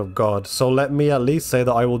a man of God, so let me at least say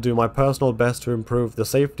that I will do my personal best to improve the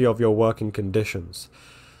safety of your working conditions.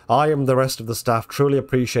 I and the rest of the staff truly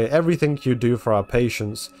appreciate everything you do for our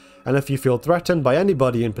patients, and if you feel threatened by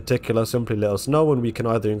anybody in particular, simply let us know and we can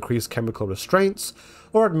either increase chemical restraints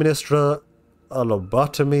or administer a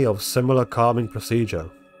lobotomy of similar calming procedure.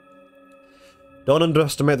 Don't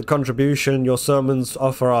underestimate the contribution your sermons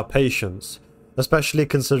offer our patients, especially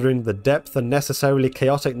considering the depth and necessarily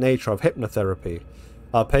chaotic nature of hypnotherapy.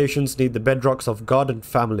 Our patients need the bedrocks of God and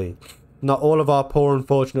family. Not all of our poor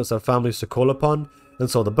unfortunates have families to call upon, and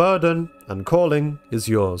so the burden and calling is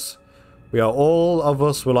yours. We are all of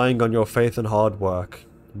us relying on your faith and hard work.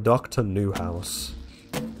 Dr. Newhouse.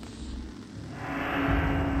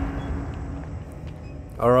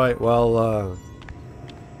 Alright, well,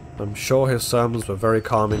 I'm sure his sermons were very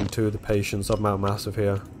calming to the patients of Mount Massive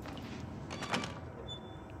here.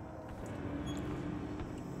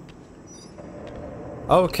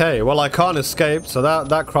 Okay, well I can't escape, so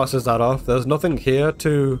that crosses that off. There's nothing here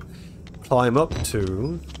to climb up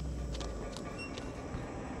to.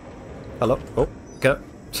 Hello? Oh, get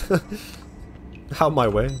out of my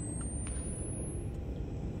way.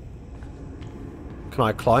 Can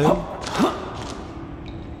I climb?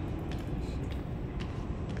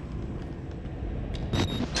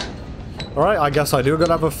 Alright, I guess I do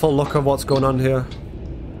gotta have a full look of what's going on here.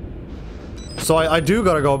 So I do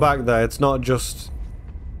gotta go back there, it's not just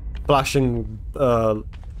flashing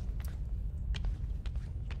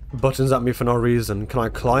buttons at me for no reason. Can I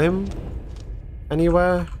climb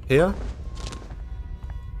anywhere? Here?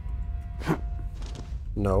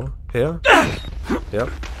 No. Here? Yep.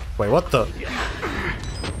 Wait, what the?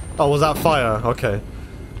 Oh, was that fire? Okay.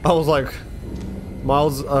 I was like,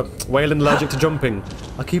 Miles, Wayland allergic to jumping.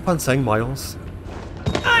 I keep on saying Miles.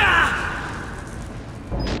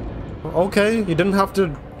 Okay, you didn't have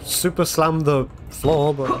to super slam the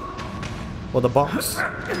floor, but... or the box. I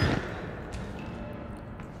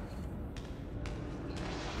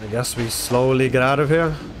guess we slowly get out of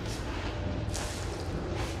here.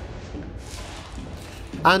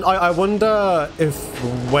 And I wonder if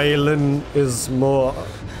Waylon is more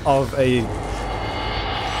of a...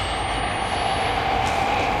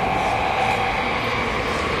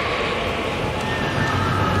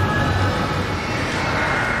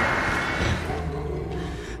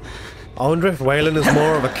 I wonder if Waylon is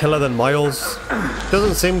more of a killer than Miles.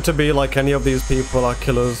 Doesn't seem to be like any of these people are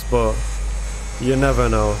killers, but you never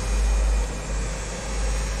know.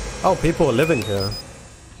 Oh, people are living here.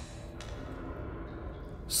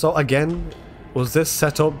 So again, was this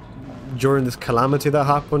set up during this calamity that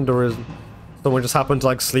happened, or is someone just happened to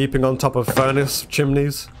like sleeping on top of furnace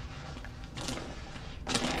chimneys?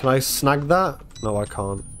 Can I snag that? No, I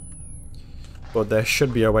can't. But there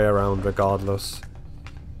should be a way around regardless.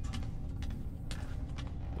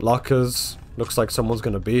 Lockers. Looks like someone's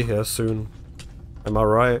gonna be here soon. Am I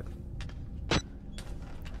right?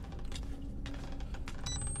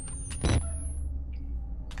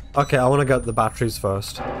 Okay, I want to get the batteries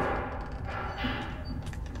first.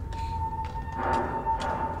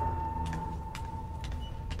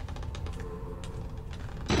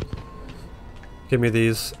 Give me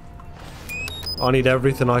these. I need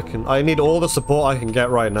everything I can. I need all the support I can get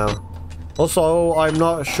right now. Also, I'm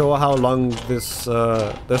not sure how long this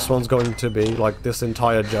this one's going to be, like this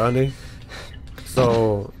entire journey.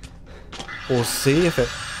 So we'll see if it...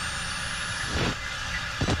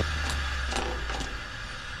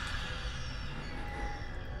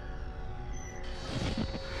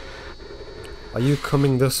 Are you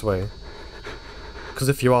coming this way? Because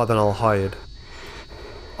if you are, then I'll hide.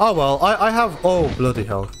 Oh well, I have... Oh, bloody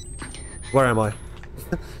hell. Where am I?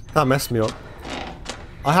 That messed me up.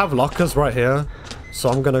 I have lockers right here, so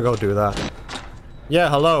I'm gonna go do that. Yeah,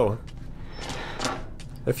 hello.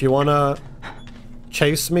 If you wanna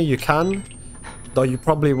chase me, you can. Though you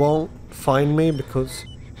probably won't find me because...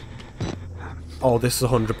 Oh, this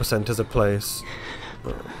 100% is a place.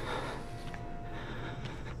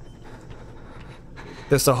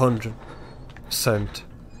 This 100%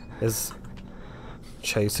 is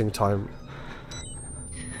chasing time.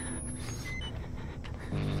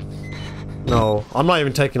 No, I'm not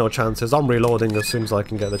even taking no chances. I'm reloading as soon as I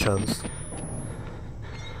can get the chance.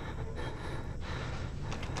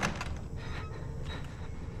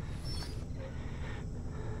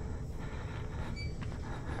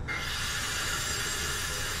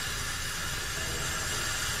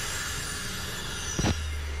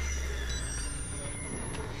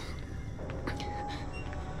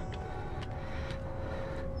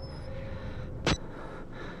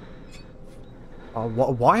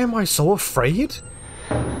 Why am I so afraid?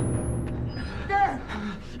 There!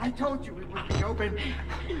 I told you it would be open.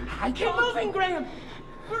 Keep moving, Graham!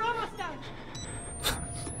 We're almost out!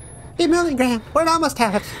 Keep moving, Graham. We're almost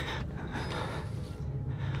out.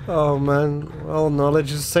 Oh man, all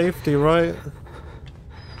knowledge is safety, right?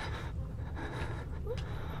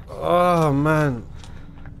 Oh man.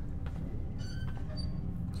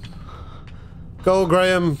 Go,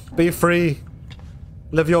 Graham. Be free.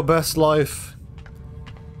 Live your best life.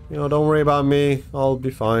 You know, don't worry about me. I'll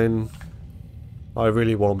be fine. I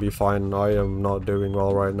really won't be fine. I am not doing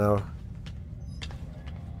well right now.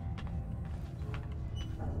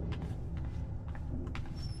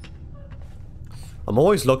 I'm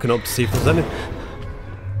always looking up to see if there's any...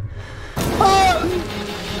 Ah!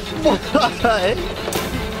 What?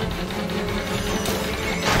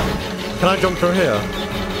 Can I jump through here?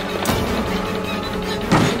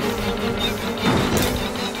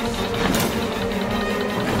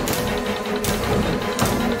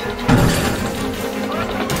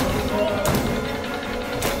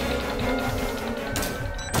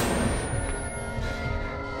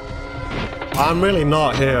 I'm really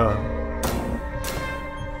not here.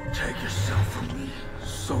 Take yourself from me.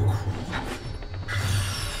 So cruel.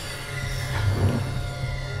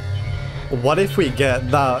 What if we get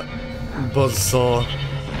that buzzsaw?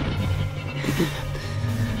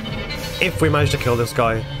 If we manage to kill this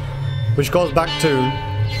guy. Which goes back to,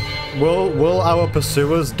 will our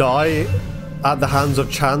pursuers die at the hands of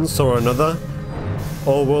chance or another?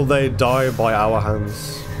 Or will they die by our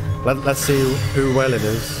hands? Let's see who Whalen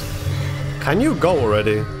is. Can you go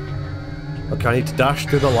already? Okay, I need to dash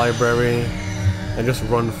through the library and just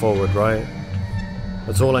run forward, right?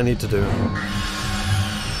 That's all I need to do.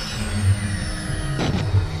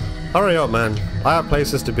 Hurry up, man. I have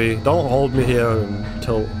places to be. Don't hold me here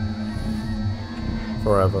until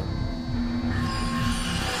forever.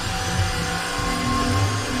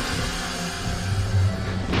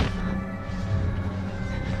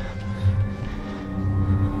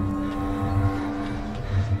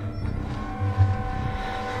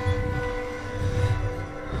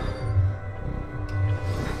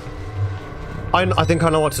 I think I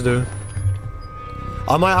know what to do.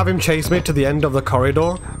 I might have him chase me to the end of the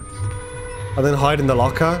corridor and then hide in the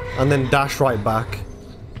locker and then dash right back.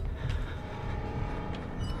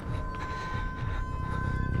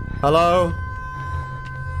 Hello?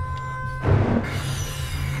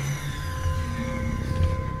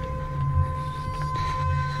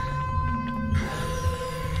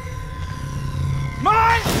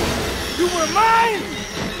 Mine! You were mine!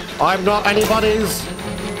 I'm not anybody's.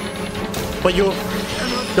 But you're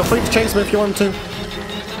free to chase me if you want to.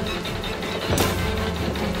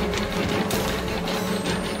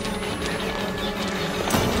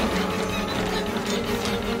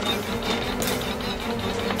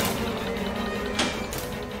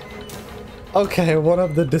 Okay, one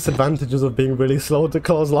of the disadvantages of being really slow to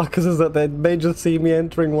close lockers is that they may just see me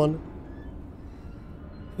entering one.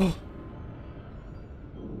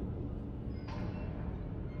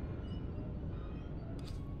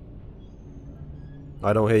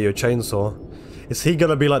 I don't hear your chainsaw. Is he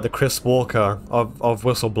gonna be like the Chris Walker of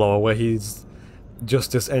Whistleblower, where he's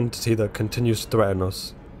just this entity that continues to threaten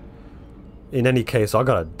us? In any case, I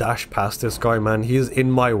gotta dash past this guy, man. He's in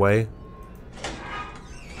my way.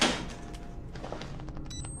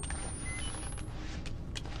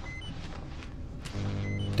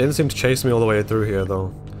 Didn't seem to chase me all the way through here,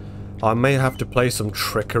 though. I may have to play some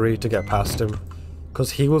trickery to get past him.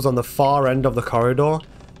 Because he was on the far end of the corridor.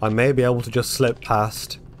 I may be able to just slip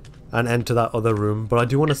past and enter that other room, but I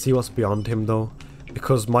do want to see what's beyond him though,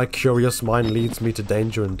 because my curious mind leads me to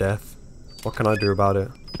danger and death. What can I do about it?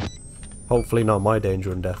 Hopefully not my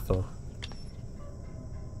danger and death though.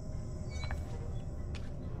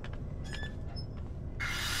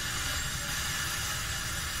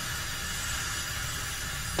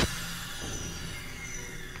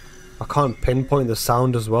 I can't pinpoint the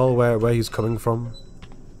sound as well, where he's coming from.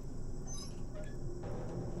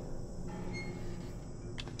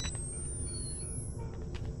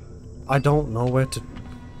 I don't know where to...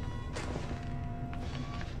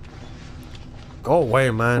 Go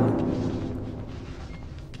away, man.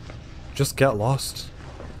 Just get lost.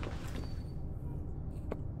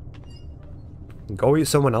 Go eat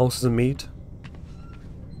someone else's meat.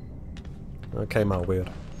 That came out weird.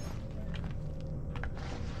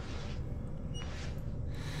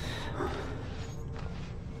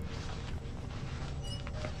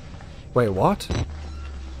 Wait, what?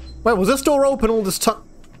 Wait, was this door open all this time?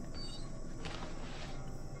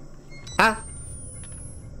 Ah?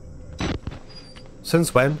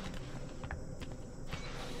 Since when?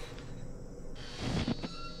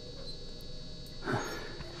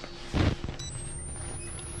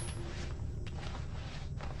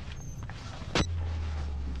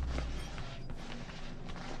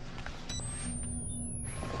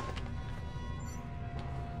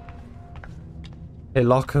 Hey,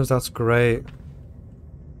 lockers, that's great.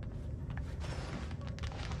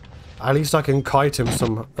 At least I can kite him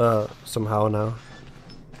somehow now.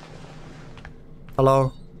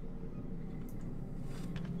 Hello?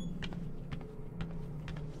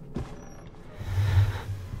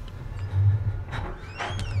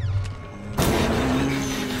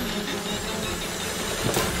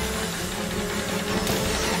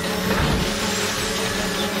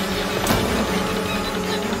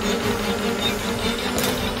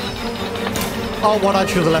 Oh, why'd I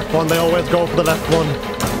choose the left one? They always go for the left one.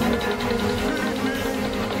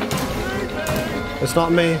 It's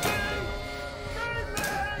not me.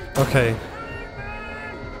 Okay.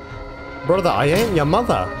 Brother, I ain't your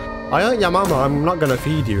mother. I ain't your mama. I'm not gonna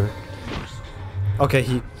feed you.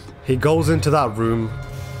 Okay, he goes into that room.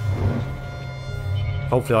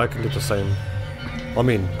 Hopefully I can do the same. I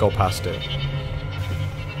mean, go past it.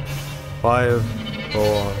 5,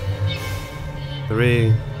 4,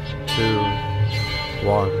 3, 2,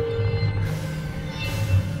 1.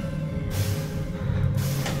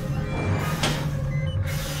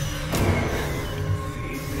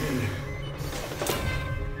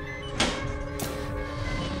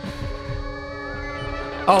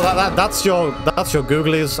 Oh, that's your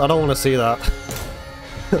googlies. I don't want to see that.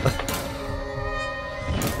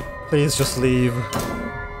 Please just leave.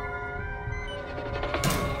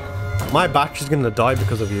 My battery's gonna die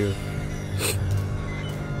because of you.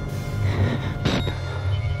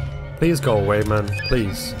 Please go away, man.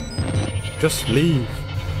 Please. Just leave.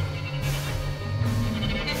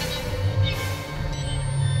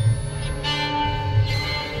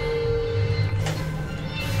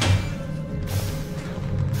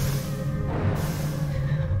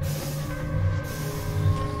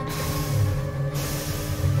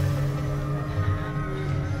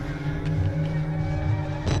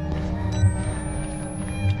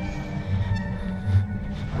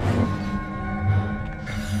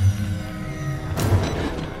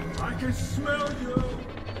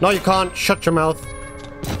 No, you can't. Shut your mouth.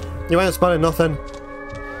 You ain't smelling nothing.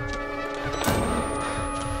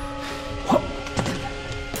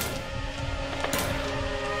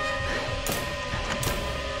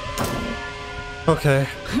 Okay.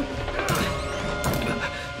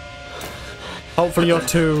 Hopefully you're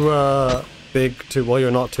too big to... Well, you're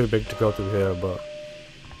not too big to go through here, but...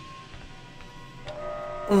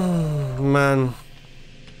 man.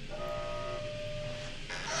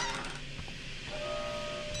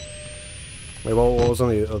 Wait, what was on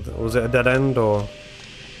the... Was it a dead end, or...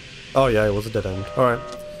 Oh yeah, it was a dead end. Alright.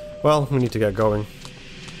 Well, we need to get going.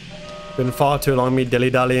 Been far too long me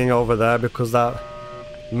dilly-dallying over there because that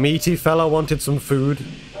meaty fella wanted some food.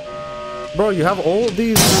 Bro, you have all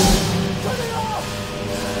these... Shut it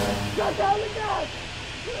off! Shut down the gas!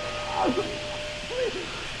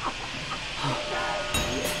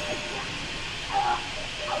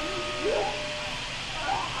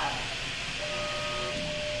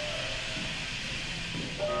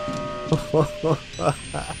 Oh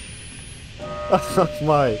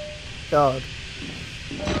my god.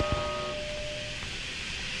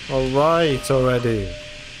 Alright already.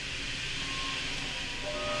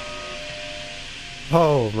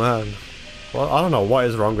 Oh man. Well, I don't know what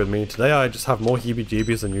is wrong with me. Today I just have more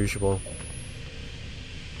heebie-jeebies than usual.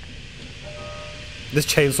 This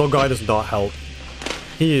chainsaw guy does not help.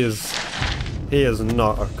 He is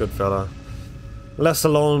not a good fella. Less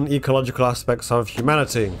alone ecological aspects of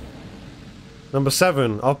humanity. Number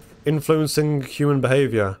 7, influencing human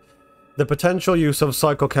behavior. The potential use of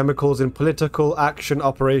psychochemicals in political action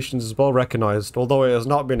operations is well recognized, although it has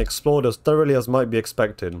not been explored as thoroughly as might be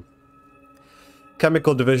expected.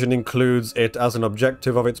 Chemical division includes it as an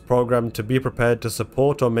objective of its program to be prepared to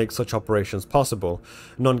support or make such operations possible.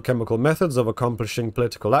 Non-chemical methods of accomplishing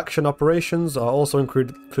political action operations are also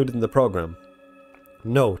included in the program.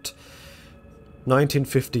 Note: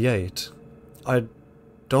 1958.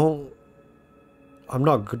 I'm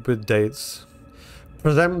not good with dates.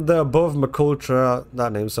 Present the above McCultra,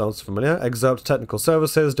 that name sounds familiar, excerpt Technical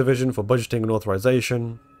Services, Division for Budgeting and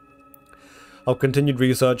Authorization. Of continued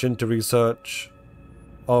research into research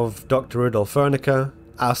of Dr. Rudolf Fernica,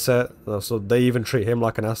 asset, so they even treat him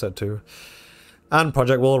like an asset too. And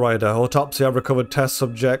Project Wallrider, autopsy of recovered test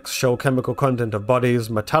subjects show chemical content of bodies,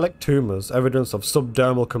 metallic tumors, evidence of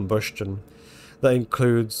subdermal combustion. That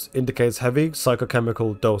indicates heavy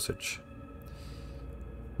psychochemical dosage.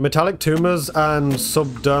 Metallic tumors and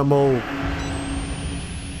subdermal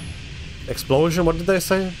explosion, what did they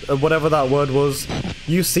say? Whatever that word was.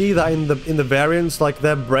 You see that in the variants, like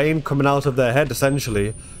their brain coming out of their head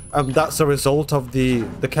essentially. That's a result of the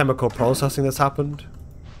chemical processing that's happened.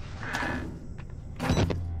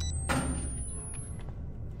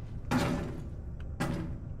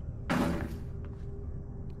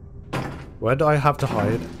 Where do I have to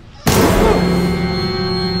hide?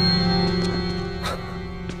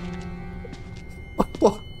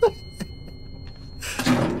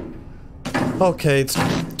 Okay, it's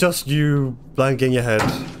just you blanking your head.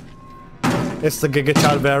 It's the Giga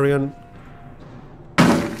Chad variant.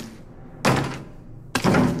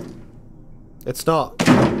 It's not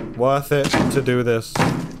worth it to do this.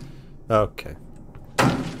 Okay.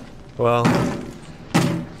 Well.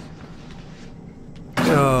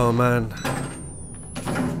 Oh man.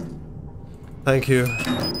 Thank you.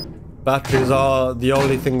 Batteries are the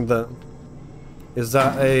only thing that... Is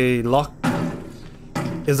that a lock?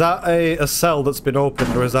 Is that a cell that's been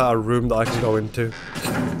opened, or is that a room that I can go into?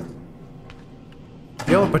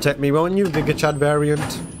 You'll protect me, won't you, Giga Chad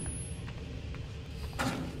variant?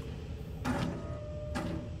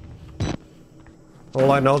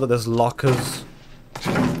 All I know that there's lockers.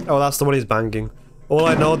 Oh, that's the one he's banging. All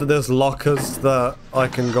I know that there's lockers that I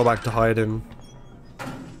can go back to hide in.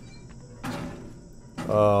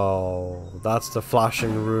 Oh, that's the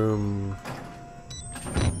flashing room.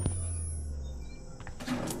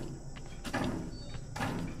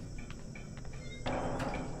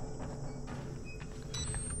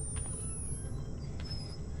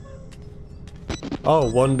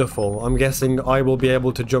 Oh, wonderful. I'm guessing I will be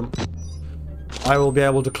able to jump. I will be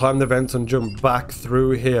able to climb the vents and jump back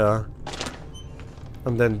through here.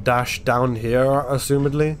 And then dash down here,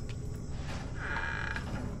 assumedly.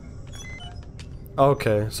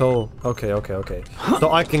 Okay, so... Okay.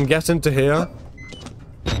 So I can get into here.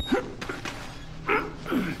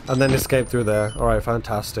 And then escape through there. Alright,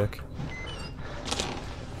 fantastic.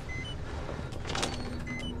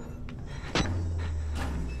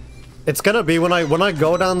 It's gonna be when I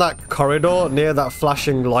go down that corridor near that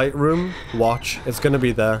flashing light room. Watch, it's gonna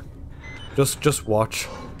be there. Just watch.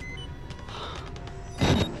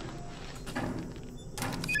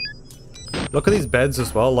 Look at these beds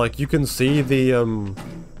as well. Like you can see the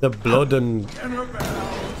blood and.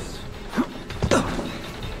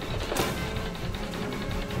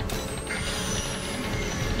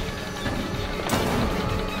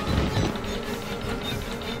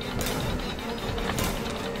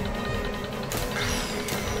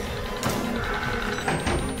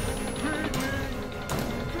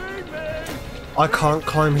 I can't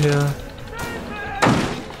climb here.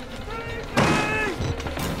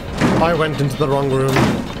 I went into the wrong room.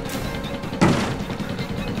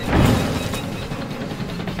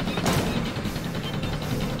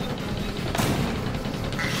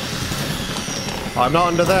 I'm not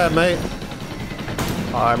under there, mate.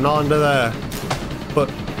 I'm not under there. But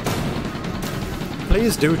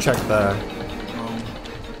please do check there.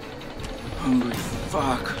 Hungry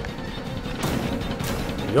fuck.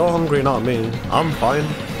 You're hungry, not me. I'm fine.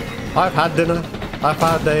 I've had dinner. I've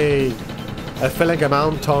had a filling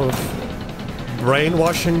amount of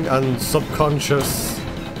brainwashing and subconscious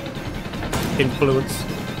influence.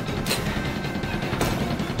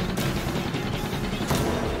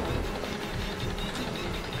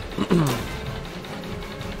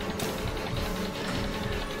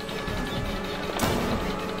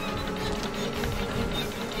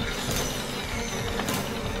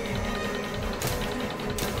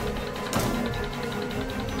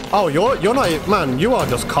 Oh, you're not, man, you are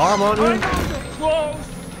just calm, aren't you?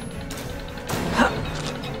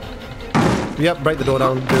 Yep, break the door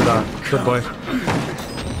down, do that. Good boy.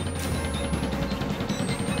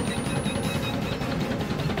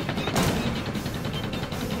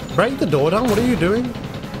 Break the door down? What are you doing?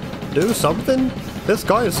 Do something? This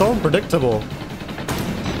guy is so unpredictable.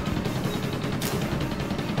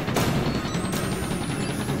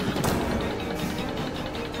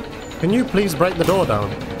 Can you please break the door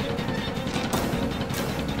down?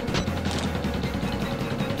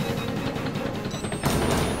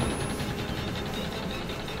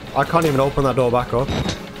 I can't even open that door back up.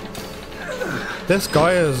 This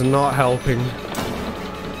guy is not helping.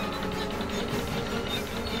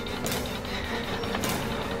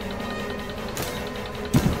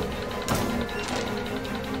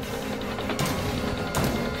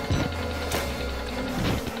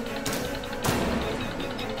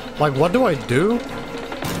 Like, what do I do?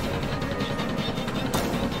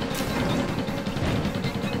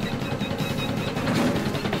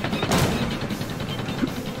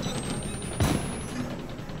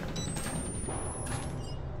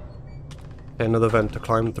 Another vent to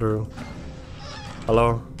climb through.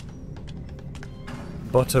 Hello?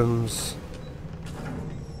 Buttons.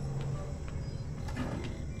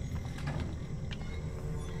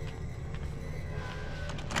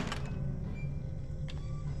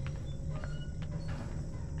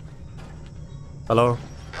 Hello?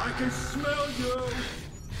 I can smell you.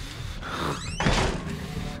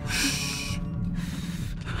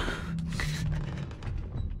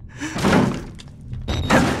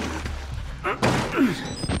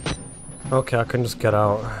 Okay, I can just get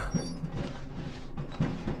out.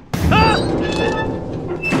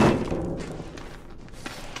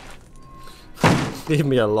 Leave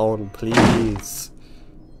me alone, please.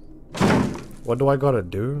 What do I gotta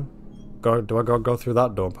do? Do I gotta go through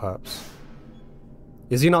that door, perhaps?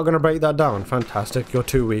 Is he not gonna break that down? Fantastic, you're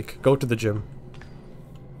too weak. Go to the gym.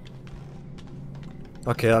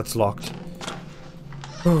 Okay, that's locked.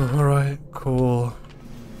 Oh, alright, cool.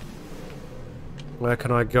 Where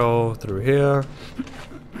can I go? Through here.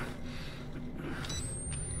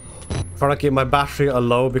 Trying to keep my battery at a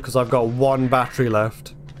low because I've got one battery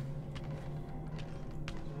left.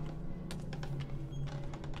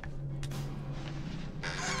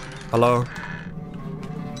 Hello?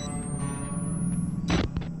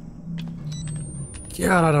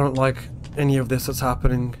 Yeah, I don't like any of this that's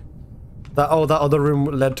happening. That other room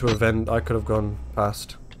led to a vent I could have gone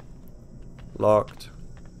past. Locked.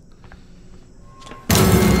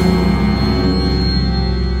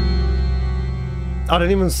 I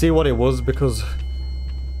didn't even see what it was because...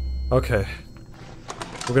 Okay.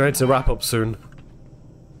 We're gonna need to wrap up soon.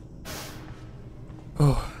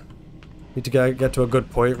 Oh. Need to get to a good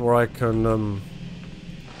point where I can,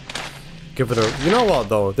 give it a... You know what,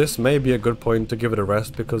 though? This may be a good point to give it a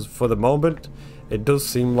rest because for the moment, it does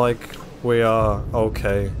seem like we are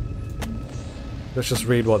okay. Let's just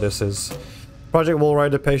read what this is. Project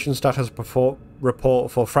Wallrider patient status report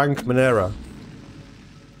for Frank Manera.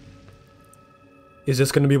 Is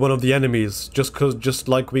this going to be one of the enemies? Just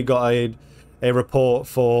like we got a report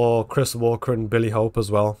for Chris Walker and Billy Hope as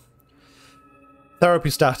well.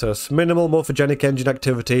 Therapy status. Minimal morphogenic engine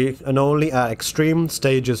activity and only at extreme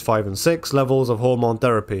stages 5 and 6 levels of hormone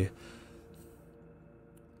therapy.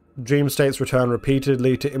 Dream states return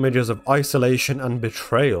repeatedly to images of isolation and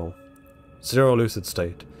betrayal. Zero lucid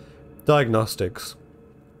state. Diagnostics.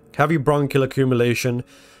 Heavy bronchial accumulation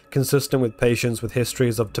consistent with patients with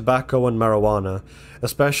histories of tobacco and marijuana,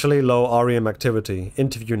 especially low REM activity.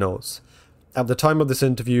 Interview notes. At the time of this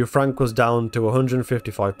interview, Frank was down to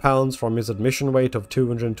 155 pounds from his admission weight of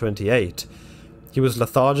 228. He was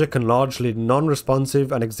lethargic and largely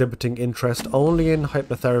non-responsive and exhibiting interest only in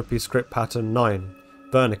hypnotherapy script pattern 9,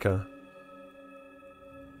 Wernicke.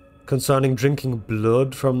 Concerning drinking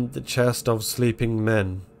blood from the chest of sleeping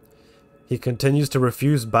men. He continues to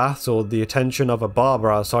refuse baths or the attention of a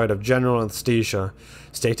barber outside of general anesthesia,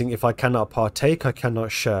 stating if I cannot partake, I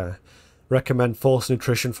cannot share. Recommend forced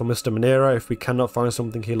nutrition for Mr. Manera if we cannot find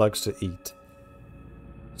something he likes to eat.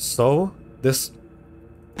 So, this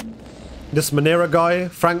Manera guy,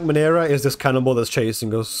 Frank Manera, is this cannibal that's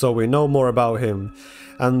chasing us, so we know more about him.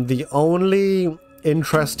 And the only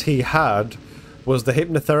interest he had was the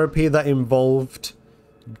hypnotherapy that involved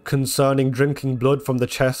concerning drinking blood from the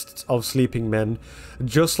chests of sleeping men,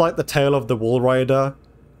 just like the tale of the Wallrider.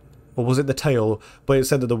 Or was it the tale? But it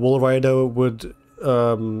said that the Wallrider would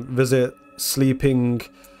visit sleeping...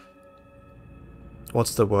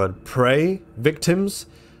 what's the word? Prey? Victims?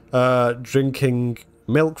 Drinking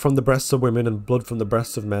milk from the breasts of women and blood from the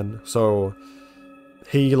breasts of men. So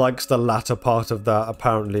he likes the latter part of that,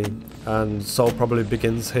 apparently. And so probably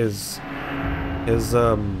begins his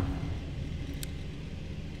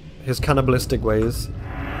cannibalistic ways.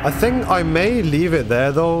 I think I may leave it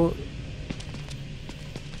there though.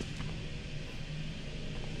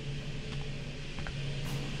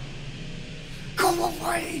 Go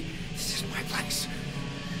away! This is my place.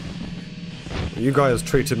 You guys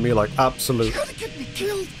treated me like absolute... You're gonna get me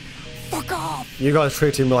killed! Fuck off! You guys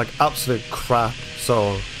treated me like absolute crap,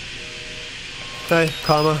 so... Hey,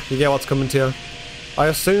 Karma, you get what's coming to you. I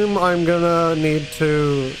assume I'm gonna need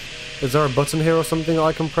to... Is there a button here or something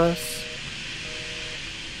I can press?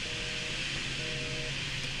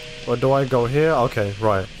 Or do I go here? Okay,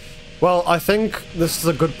 right. Well, I think this is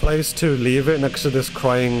a good place to leave it next to this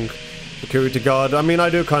crying security guard. I mean, I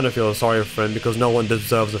do kind of feel sorry for him because no one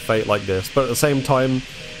deserves a fate like this. But at the same time,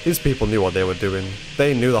 these people knew what they were doing.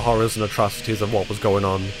 They knew the horrors and atrocities of what was going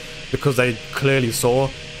on. Because they clearly saw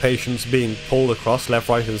patients being pulled across left,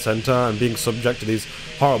 right and centre and being subject to these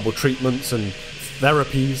horrible treatments and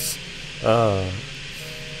therapies.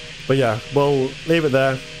 But yeah, we'll leave it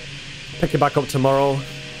there. Pick it back up tomorrow.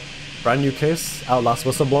 Brand new case, Outlast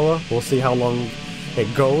Whistleblower. We'll see how long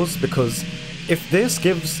it goes, because if this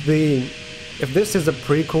is a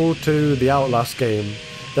prequel to the Outlast game,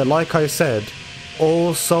 that, like I said,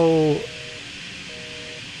 also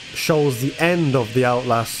shows the end of the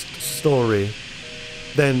Outlast story,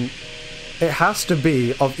 then it has to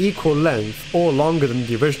be of equal length or longer than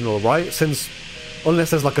the original, right? Since, unless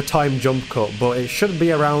there's like a time jump cut, but it should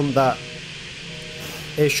be around that.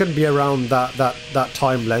 It should be around that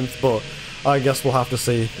time length, but I guess we'll have to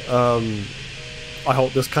see. I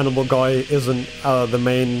hope this cannibal guy isn't the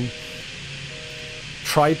main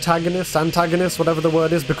antagonist, whatever the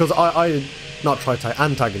word is, because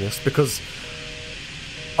antagonist, because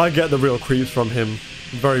I get the real creeps from him.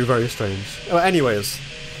 Very, very strange. Anyways,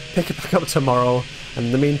 pick it back up tomorrow, and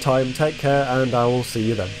in the meantime, take care, and I will see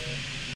you then.